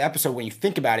the rest of the episode when you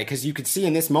think about it, because you could see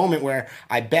in this moment where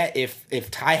I bet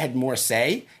if Ty had more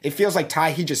say, it feels like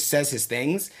Ty, he just says his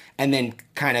things, and then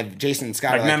kind of Jason and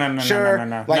Scott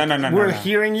are like, we're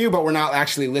hearing you, but we're not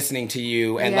actually listening to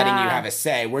you and letting you have a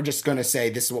say. We're just going to say,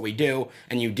 this is what we do,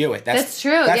 and you do it. That's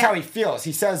true. That's how he feels.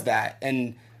 He says that,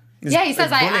 and... Yeah, he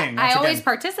says, I always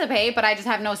participate, but I just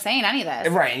have no say in any of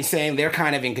this. Right, and he's saying they're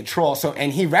kind of in control. So,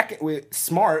 and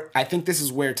smart, I think this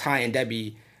is where Ty and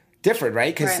Debbie differed,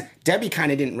 right? Because Debbie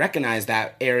kind of didn't recognize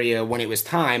that area when it was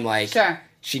time.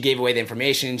 She gave away the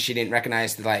information. She didn't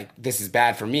recognize this is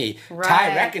bad for me. Right.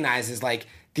 Ty recognizes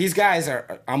these guys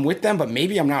I'm with them, but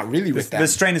maybe I'm not really with them.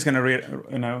 This train is going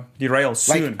to derail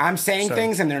soon. I'm saying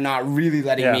things and they're not really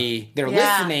letting me. They're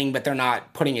listening, but they're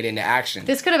not putting it into action.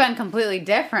 This could have been completely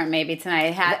different maybe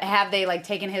tonight. Have they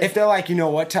taken his... If they're like, you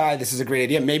know what, Ty, this is a great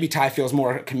idea. Maybe Ty feels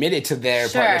more committed to their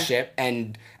partnership,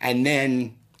 and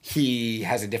then he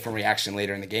has a different reaction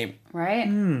later in the game. Right.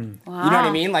 Wow. You know what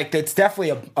I mean? It's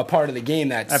definitely a part of the game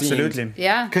that absolutely.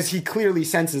 Yeah. Because he clearly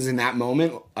senses in that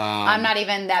moment. I'm not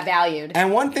even that valued.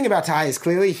 And one thing about Ty is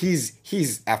clearly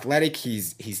he's athletic.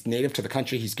 He's native to the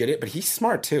country. He's good at it, but he's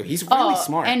smart too. He's really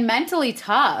smart and mentally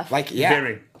tough.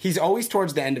 Very. He's always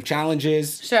towards the end of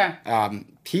challenges. Sure.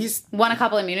 He's won a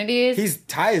couple immunities.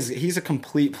 He's a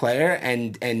complete player,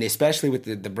 and especially with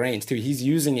the brains too. He's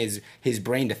using his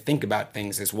brain to think about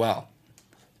things as well.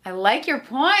 I like your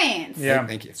points. Yeah,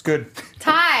 thank you. It's good.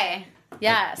 Ty,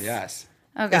 Yes.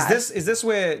 Oh, God. Is this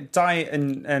where Ty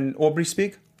and Aubrey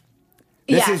speak?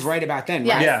 This is right about then,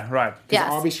 right? Yes. Yeah, right.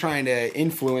 Because Aubrey's trying to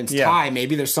influence Ty.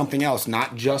 Maybe there's something else,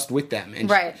 not just with them. And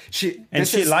right. He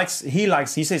says he likes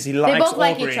They both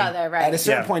like Aubrey. each other, right? At a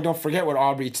certain point, don't forget what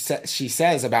Aubrey she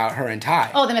says about her and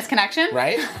Ty. Oh, the misconnection?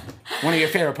 Right? One of your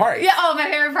favorite parts. Yeah, my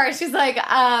favorite part. She's like,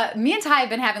 me and Ty have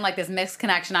been having like this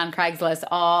misconnection on Craigslist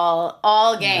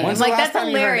all game. When's like, the last that's time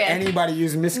hilarious. You heard anybody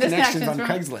use misconnections on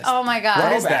Craigslist? Oh my God.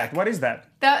 What is that?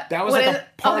 That was like a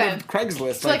part of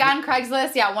Craigslist. So like on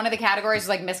Craigslist, one of the categories is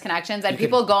like misconnections, and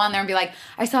people go on there and be like,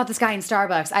 I saw this guy in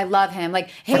Starbucks. I love him. Like,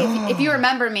 hey, if you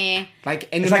remember me. Like,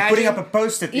 and it's like putting up a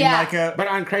post-it in like a... But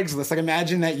on Craigslist, like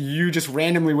imagine that you just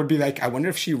randomly would be like, I wonder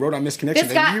if she wrote on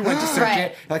misconnection. And you went to search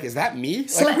it. Like, is that me?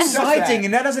 So exciting,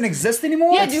 and that doesn't exist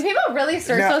anymore? Yeah, do people really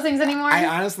search those things anymore? I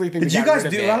honestly think Did you guys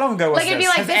do how long ago was like, it'd be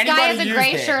like, this guy has a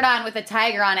gray shirt on with a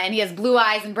tiger on it, and he has blue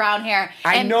eyes and brown hair.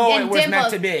 I know it was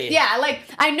meant to be. Yeah, like,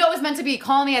 I know it was meant to be.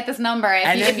 Call me at this number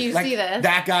if you see this.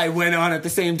 That guy went on at the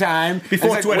same time.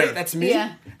 Before Twitter. Wait, that's me?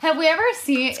 Yeah. Have we ever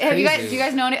seen, do you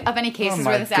guys know of any cases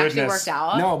where this actually worked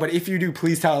out? No, but if you do,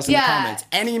 please tell us in the comments.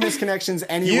 Any misconnections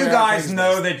anywhere? You guys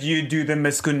know that you do the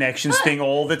misconnections thing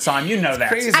all the time. You know that.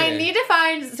 Crazy. I need to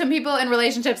find some people in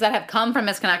relationships that have come from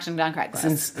misconnections on Craigslist.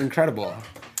 This is incredible.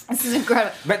 This is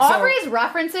incredible. But Aubrey's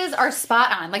references are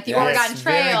spot on. Like the Oregon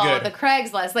Trail, the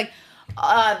Craigslist, like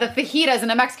the fajitas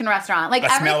in a Mexican restaurant. Like I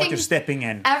everything. Smell what you're stepping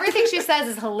in. Everything she says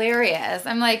is hilarious.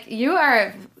 I'm like,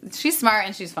 she's smart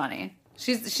and she's funny.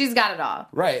 She's got it all.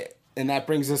 Right. And that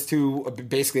brings us to,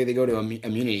 basically, they go to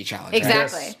immunity challenge.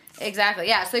 Exactly. Right? Exactly.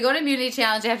 Yeah. So they go to immunity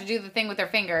challenge. They have to do the thing with their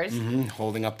fingers. Mm-hmm.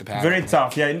 Holding up the paddle. Very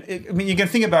tough. Yeah. I mean, you can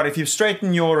think about it. If you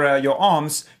straighten your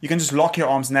arms, you can just lock your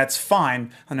arms, and that's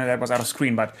fine. I know that was out of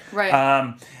screen, but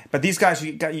right. But these guys,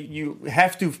 you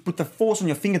have to put the force on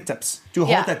your fingertips to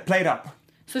hold that plate up.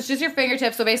 So it's just your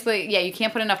fingertips. So basically, you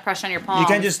can't put enough pressure on your palms. You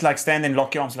can't just like stand and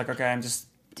lock your arms like, okay, I'm just.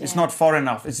 Damn. It's not far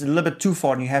enough. It's a little bit too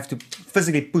far, and you have to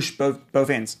physically push both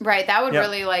ends. Right, that would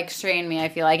really like strain me. I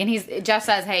feel like, and Jeff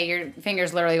says, "Hey, your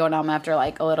fingers literally go numb after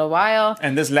like a little while."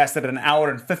 And this lasted an hour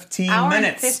and 15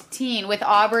 minutes. 15 with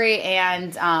Aubrey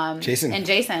and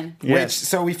Jason. Yes. Which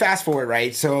so we fast forward,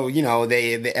 right? So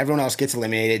they everyone else gets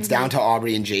eliminated. It's down to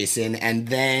Aubrey and Jason, and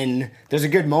then there's a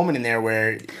good moment in there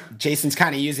where Jason's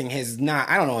kind of using his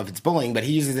I don't know if it's bullying, but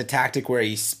he uses a tactic where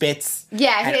he spits.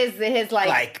 Yeah, his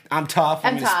like I'm tough.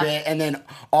 I'm gonna spit, and then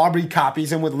Aubrey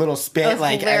copies him with a little spit,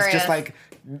 like as just like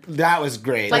that was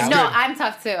great. Like, that no, was I'm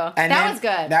tough too. And that was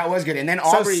good. That was good. And then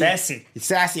Aubrey, so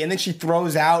sassy, and then she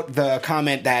throws out the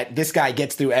comment that this guy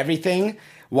gets through everything.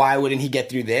 Why wouldn't he get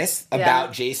through this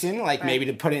about Jason? Like maybe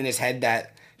to put it in his head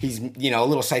that he's a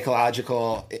little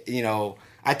psychological.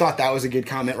 I thought that was a good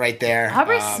comment right there.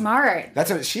 Aubrey's smart.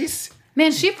 That's what she's.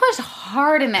 Man, she pushed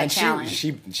hard in that challenge.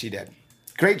 She did.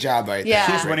 Great job right there.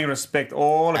 She's winning respect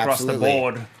all across the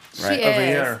board over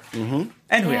here. Mm-hmm.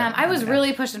 Damn, I was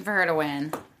really pushing for her to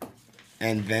win.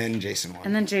 And then Jason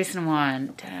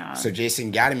won. Damn. So Jason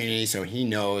got immunity, so he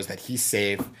knows that he's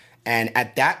safe. And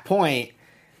at that point,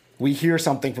 we hear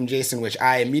something from Jason, which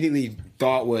I immediately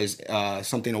thought was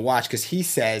something to watch, because he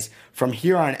says, from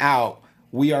here on out,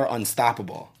 we are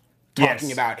unstoppable.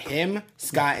 Talking about him,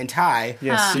 Scott, and Ty.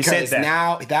 Yes, he said that.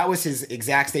 Now, that was his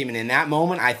exact statement. In that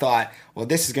moment, I thought, well,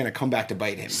 this is going to come back to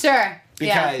bite him. Sure.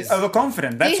 Because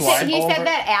overconfident. That's why he said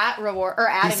that at reward or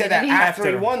at. He said that after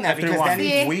he won that because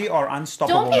then we are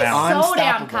unstoppable now. Don't be so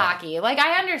damn Unstoppable. cocky. Like,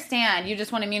 I understand you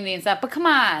just want immunity and stuff, but come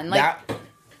on, like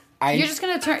you're just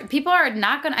gonna turn. People are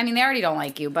not gonna. I mean, they already don't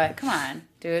like you, but come on,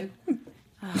 dude.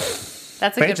 That's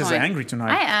a good point. Paige is angry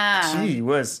tonight. I am. Gee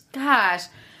whiz. Gosh.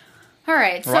 All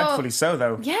right, so rightfully so,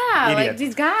 though. Yeah, Idiot. like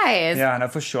these guys. Yeah, no,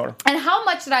 for sure. And how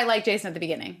much did I like Jason at the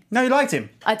beginning? No, you liked him.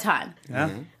 A ton.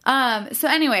 Yeah. So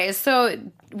anyways, so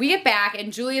we get back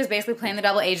and Julia's basically playing the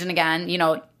double agent again.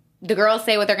 The girls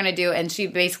say what they're going to do, and she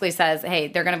basically says, hey,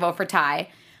 they're going to vote for Ty.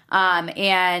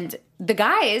 And the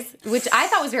guys, which I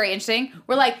thought was very interesting,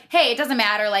 were like, hey, it doesn't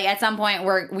matter. Like, at some point,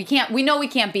 we know we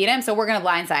can't beat him, so we're going to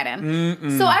blindside him.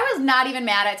 Mm-mm. So I was not even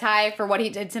mad at Ty for what he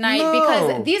did tonight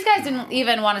because these guys didn't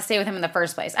even want to stay with him in the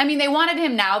first place. I mean, they wanted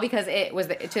him now because it was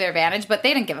to their advantage, but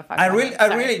they didn't give a fuck.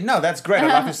 No, that's great. I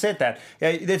love you said that. Yeah,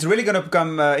 it's really going to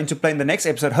come into play in the next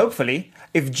episode, hopefully.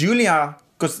 If Julia,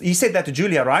 because he said that to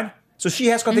Julia, right? So she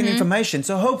has got the information.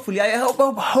 So hopefully, I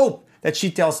hope that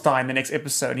she tells Ty in the next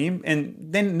episode. And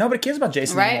then nobody cares about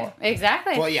Jason anymore. Right,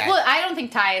 exactly. Well, yeah. Well, I don't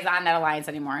think Ty is on that alliance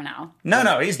anymore now.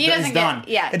 No, he's done.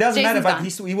 It doesn't matter, but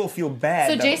he will feel bad.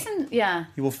 So though. Jason, yeah.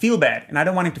 He will feel bad, and I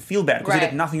don't want him to feel bad because he Right.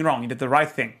 did nothing wrong. He did the right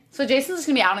thing. So Jason's just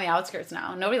going to be out on the outskirts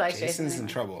now. Nobody likes Jason Jason's in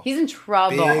anymore. trouble. He's in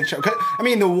trouble. Big trouble. I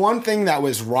mean, the one thing that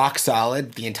was rock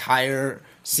solid the entire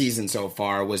season so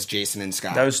far was Jason and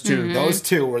Scott. Those two. Mm-hmm. Those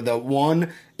two were the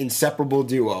one inseparable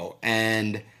duo.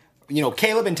 And,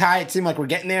 Caleb and Ty, it seemed like we're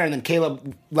getting there, and then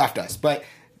Caleb left us. But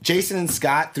Jason and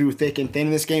Scott, through thick and thin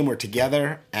in this game, were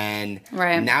together. And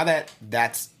now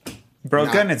that's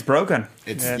broken, it's broken.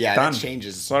 It's done. that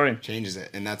changes. Sorry. Changes it.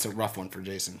 And that's a rough one for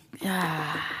Jason.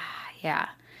 Yeah.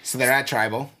 So they're at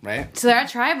Tribal, right? So they're at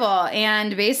Tribal,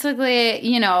 and basically,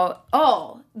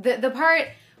 the part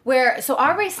where, so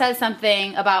Aubrey says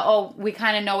something about, we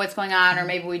kind of know what's going on, or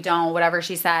maybe we don't, whatever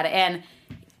she said, and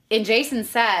Jason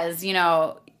says,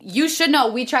 you should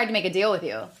know we tried to make a deal with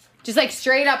you. Just like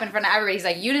straight up in front of everybody. He's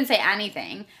like, you didn't say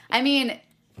anything. I mean,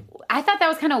 I thought that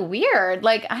was kind of weird.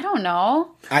 Like, I don't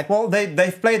know. Well,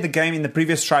 they've played the game in the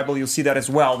previous Tribal. You'll see that as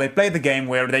well. They played the game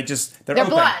where they're open.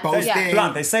 blunt. Boasting,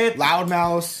 blunt. They say it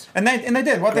loudmouth, and they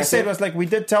did. What they said was like, we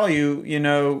did tell you,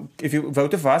 if you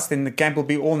vote with us, then the camp will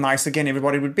be all nice again.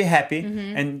 Everybody would be happy.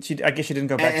 Mm-hmm. And I guess she didn't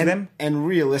go back to them. And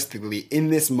realistically, in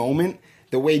this moment,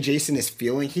 the way Jason is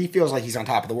feeling, he feels like he's on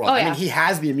top of the world. Oh, yeah. I mean, he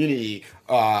has the immunity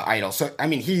idol. So, I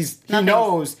mean, he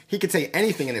knows he could say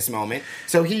anything in this moment.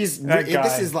 So this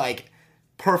is like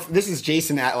perfect. This is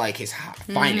Jason at like his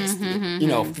finest,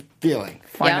 feeling.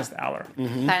 Finest hour.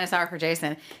 Mm-hmm. Finest hour for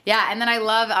Jason. Yeah, and then I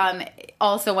love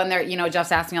also when they're,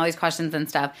 Jeff's asking all these questions and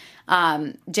stuff.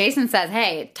 Jason says,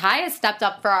 hey, Ty has stepped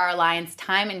up for our alliance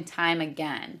time and time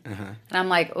again. And I'm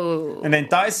like, ooh. And then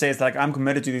Ty says, like, I'm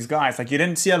committed to these guys. Like, you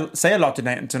didn't say a lot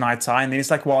tonight, Ty. And then he's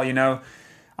like, well,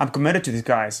 I'm committed to these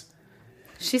guys.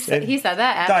 He said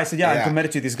that. Ty said, I'm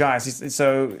committed to these guys.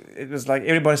 So it was like,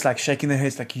 everybody's like shaking their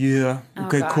heads like, yeah,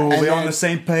 okay, God. cool. And We're then- on the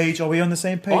same page. Are we on the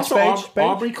same page? Also,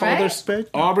 Aubrey called Right?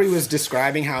 Aubrey was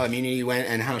describing how immunity went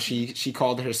and how she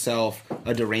called herself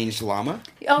a deranged llama.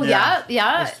 Oh, yeah.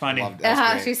 That's funny. Loved that.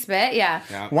 How That's she great. spit,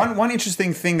 yeah. One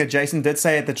interesting thing that Jason did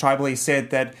say at the Tribal, he said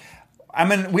that,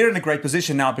 we're in a great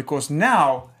position now because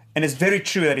now, and it's very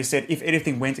true that he said, if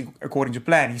everything went according to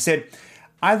plan, he said,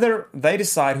 either they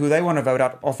decide who they want to vote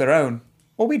out of their own,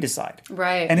 or we decide.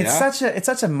 Right. And it's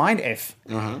such a mind F.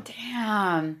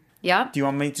 Damn. Yep. Do you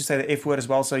want me to say the F word as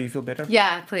well so you feel better?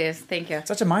 Yeah, please. Thank you.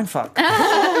 Such a mind fuck.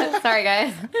 Sorry,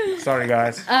 guys. Sorry,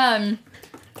 guys.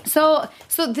 So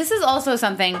this is also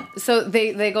something. So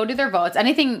they go do their votes.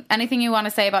 Anything you want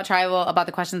to say about Tribal, about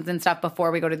the questions and stuff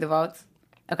before we go to the votes?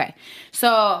 Okay.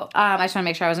 So I just want to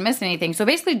make sure I wasn't missing anything. So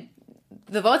basically,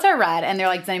 the votes are read, and they're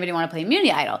like, does anybody want to play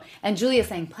Immunity Idol? And Julia's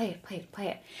saying, play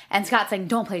it. And Scott's saying,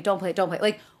 don't play it.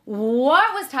 Like,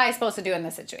 what was Ty supposed to do in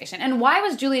this situation? And why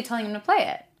was Julia telling him to play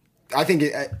it? I think,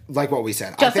 like what we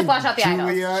said. Just to flush out the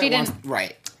idols. She didn't.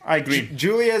 Right. I agree.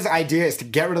 Julia's idea is to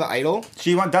get rid of the idol.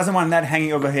 She doesn't want that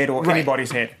hanging over her head or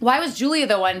anybody's head. Why was Julia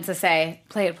the one to say,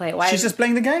 play it? Why? She's just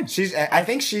playing the game. I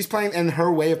think she's playing, and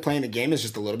her way of playing the game is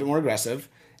just a little bit more aggressive.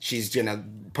 She's gonna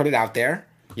put it out there.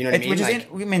 You know what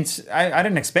I mean? I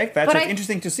didn't expect that. But So it's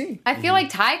interesting to see. I feel like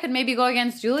Ty could maybe go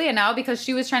against Julia now because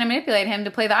she was trying to manipulate him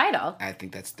to play the idol. I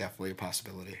think that's definitely a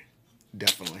possibility.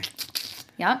 Definitely.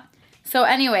 Yep. So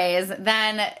anyways,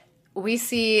 then we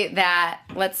see that,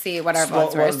 let's see what our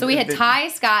votes were. So we had Ty,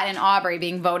 Scott, and Aubrey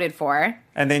being voted for.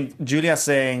 And then Julia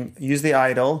saying, use the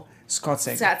idol. Scott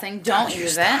saying, don't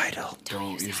use it.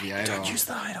 Don't use the idol. Don't use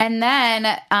the idol. And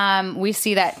then we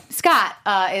see that Scott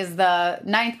is the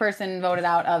 9th person voted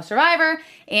out of Survivor,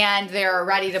 and they're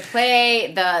ready to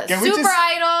play the Super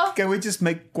Idol. Can we just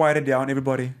quiet it down,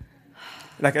 everybody?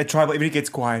 Like a Tribal, everybody gets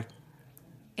quiet.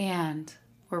 And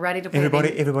we're ready to play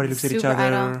Everybody looks at each Super other.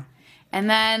 Idol. And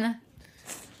then,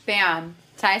 bam,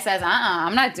 Ty says,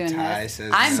 I'm not doing Ty this.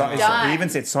 says I'm no. done. He even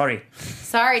said sorry.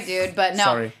 Sorry, dude, but no.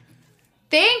 Sorry.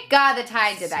 Thank God that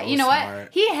Ty did that. So You know smart.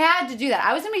 what? He had to do that.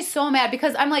 I was going to be so mad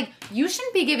because I'm like, you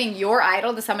shouldn't be giving your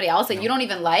idol to somebody else that you don't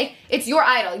even like. It's your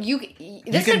idol.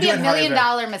 This could be a $1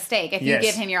 million mistake if you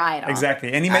give him your idol.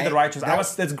 Exactly. And he made the right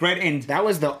choice. That's great end. That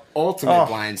was the ultimate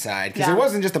blindside. Because it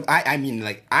wasn't just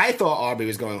I thought Aubrey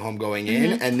was going home going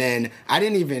in, and then I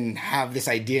didn't even have this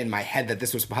idea in my head that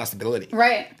this was a possibility.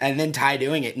 Right. And then Ty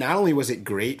doing it, not only was it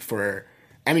great for...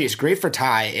 it's great for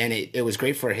Ty, and it was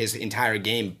great for his entire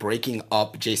game, breaking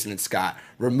up Jason and Scott,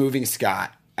 removing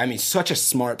Scott. Such a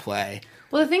smart play.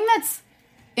 Well, the thing that's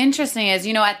interesting is,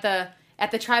 at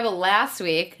the Tribal last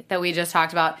week that we just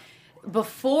talked about,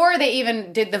 before they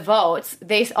even did the votes,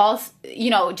 they all,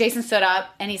 Jason stood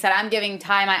up and he said, I'm giving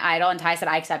Ty my idol, and Ty said,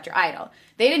 I accept your idol.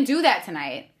 They didn't do that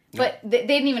tonight. But they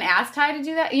didn't even ask Ty to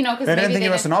do that, because they didn't think it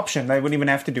was an option. They wouldn't even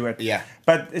have to do it. Yeah.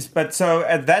 But so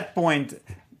at that point,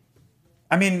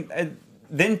 I mean,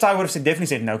 then Ty would have definitely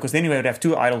said no, because then we would have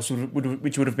 2 idols,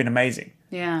 which would have been amazing.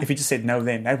 Yeah. If he just said no,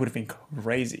 then that would have been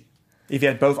crazy. If you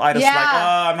had both idols,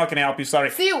 I'm not going to help you, sorry.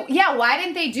 See, why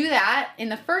didn't they do that in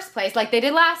the first place, like they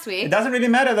did last week? It doesn't really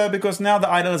matter, though, because now the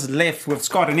idol is left with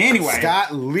Scott, and anyway.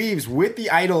 Scott leaves with the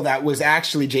idol that was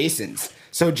actually Jason's.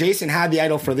 So Jason had the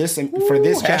idol for this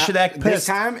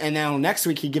time, and now next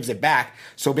week he gives it back.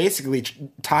 So basically,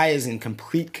 Ty is in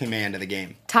complete command of the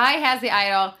game. Ty has the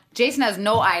idol. Jason has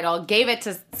no idol. Gave it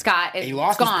to Scott. He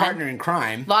lost his partner in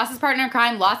crime. Lost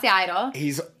the idol.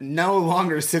 He's no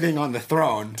longer sitting on the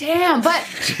throne. Damn, but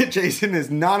Jason is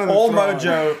not on the all throne. All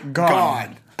mojo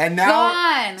gone. And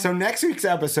now, so next week's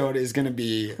episode is going to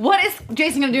be... What is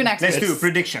Jason going to do next week? Let's do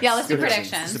predictions. Yeah, let's do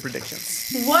predictions. Let's do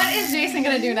predictions. What is Jason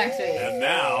going to do next week? And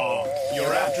now,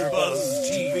 your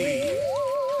AfterBuzz TV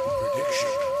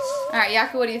predictions. All right,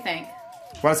 Yaku, what do you think?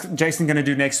 What's Jason going to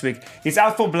do next week? He's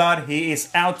out for blood. He is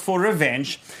out for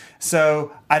revenge.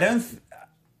 So I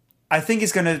think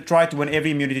he's going to try to win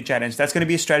every immunity challenge. That's going to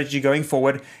be a strategy going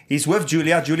forward. He's with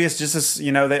Julia. Julia's just as,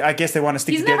 I guess they want to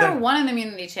stick together. He's never won an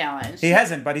immunity challenge. He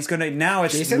hasn't, but he's going to, now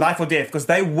it's Jason? Life or death, because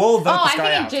they will vote this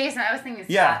guy out. I'm thinking Jason. I was thinking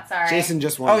Scott, sorry. Jason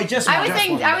just won. Oh, he just won.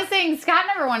 I was saying Scott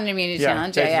never won an immunity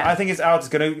challenge. Yeah. I think it's out. It's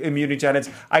going to immunity challenge.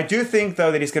 I do think,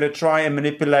 though, that he's going to try and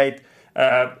manipulate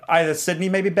either Sydney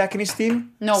maybe back in his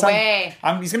team. No way.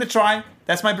 He's going to try.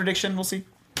 That's my prediction. We'll see.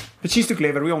 But she's too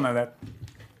clever. We all know that.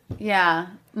 Yeah.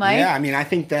 Mike? Yeah, I mean, I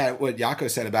think that what Yako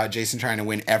said about Jason trying to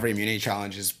win every immunity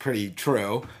challenge is pretty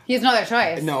true. He has no other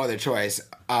choice. No other choice.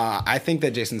 I think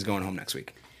that Jason's going home next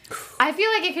week. I feel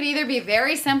like it could either be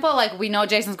very simple, like we know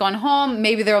Jason's going home,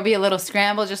 maybe there will be a little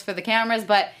scramble just for the cameras,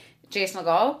 but Jason will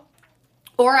go.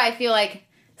 Or I feel like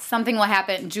something will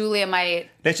happen. Julia might...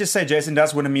 Let's just say Jason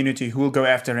does win immunity. Who will go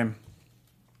after him?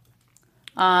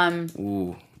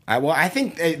 Ooh. I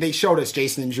think they showed us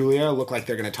Jason and Julia look like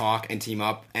they're going to talk and team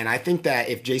up. And I think that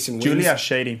if Jason wins... Julia's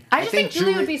shady. I just think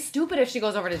Julia would be stupid if she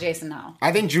goes over to Jason now.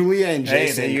 I think Julia and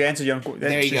Jason... Hey, you answered your...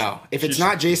 There you go. If it's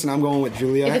not Jason, I'm going with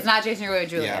Julia. If it's not Jason, you're going with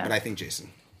Julia. Yeah, but I think Jason.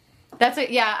 That's it.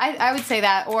 Yeah, I would say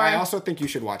that. Or I also think you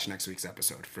should watch next week's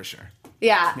episode, for sure.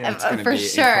 Yeah, for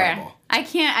sure. Incredible. I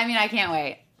can't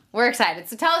wait. We're excited.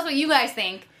 So tell us what you guys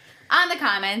think on the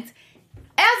comments.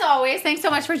 As always, thanks so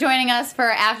much for joining us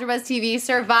for AfterBuzz TV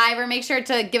Survivor. Make sure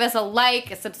to give us a like,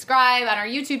 a subscribe on our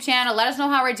YouTube channel. Let us know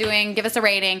how we're doing. Give us a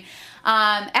rating.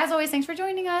 As always, thanks for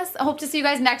joining us. I hope to see you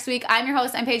guys next week. I'm your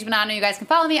host. I'm Paige Bonanno. You guys can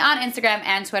follow me on Instagram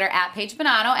and Twitter at Paige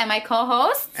Bonanno. And my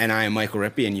co-host. And I am Michael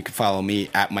Rippey, and you can follow me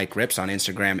at Mike Rips on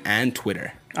Instagram and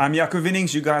Twitter. I'm Jaco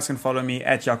Winnings. You guys can follow me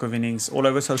at Jaco Winnings all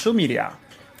over social media.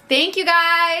 Thank you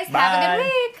guys. Bye. Have a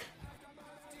good week.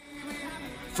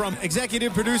 From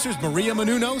executive producers Maria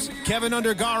Menounos, Kevin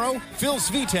Undergaro, Phil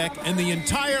Svitek, and the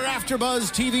entire AfterBuzz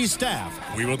TV staff,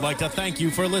 we would like to thank you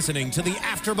for listening to the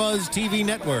AfterBuzz TV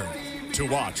network. To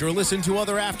watch or listen to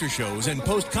other after shows and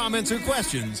post comments or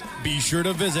questions, be sure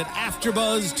to visit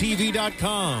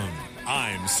AfterBuzzTV.com.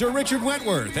 I'm Sir Richard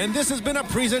Wentworth, and this has been a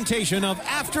presentation of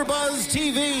AfterBuzz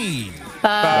TV.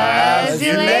 Buzz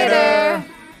you later.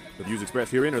 The views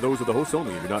expressed herein are those of the hosts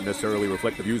only and do not necessarily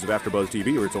reflect the views of AfterBuzz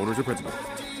TV or its owners or principals.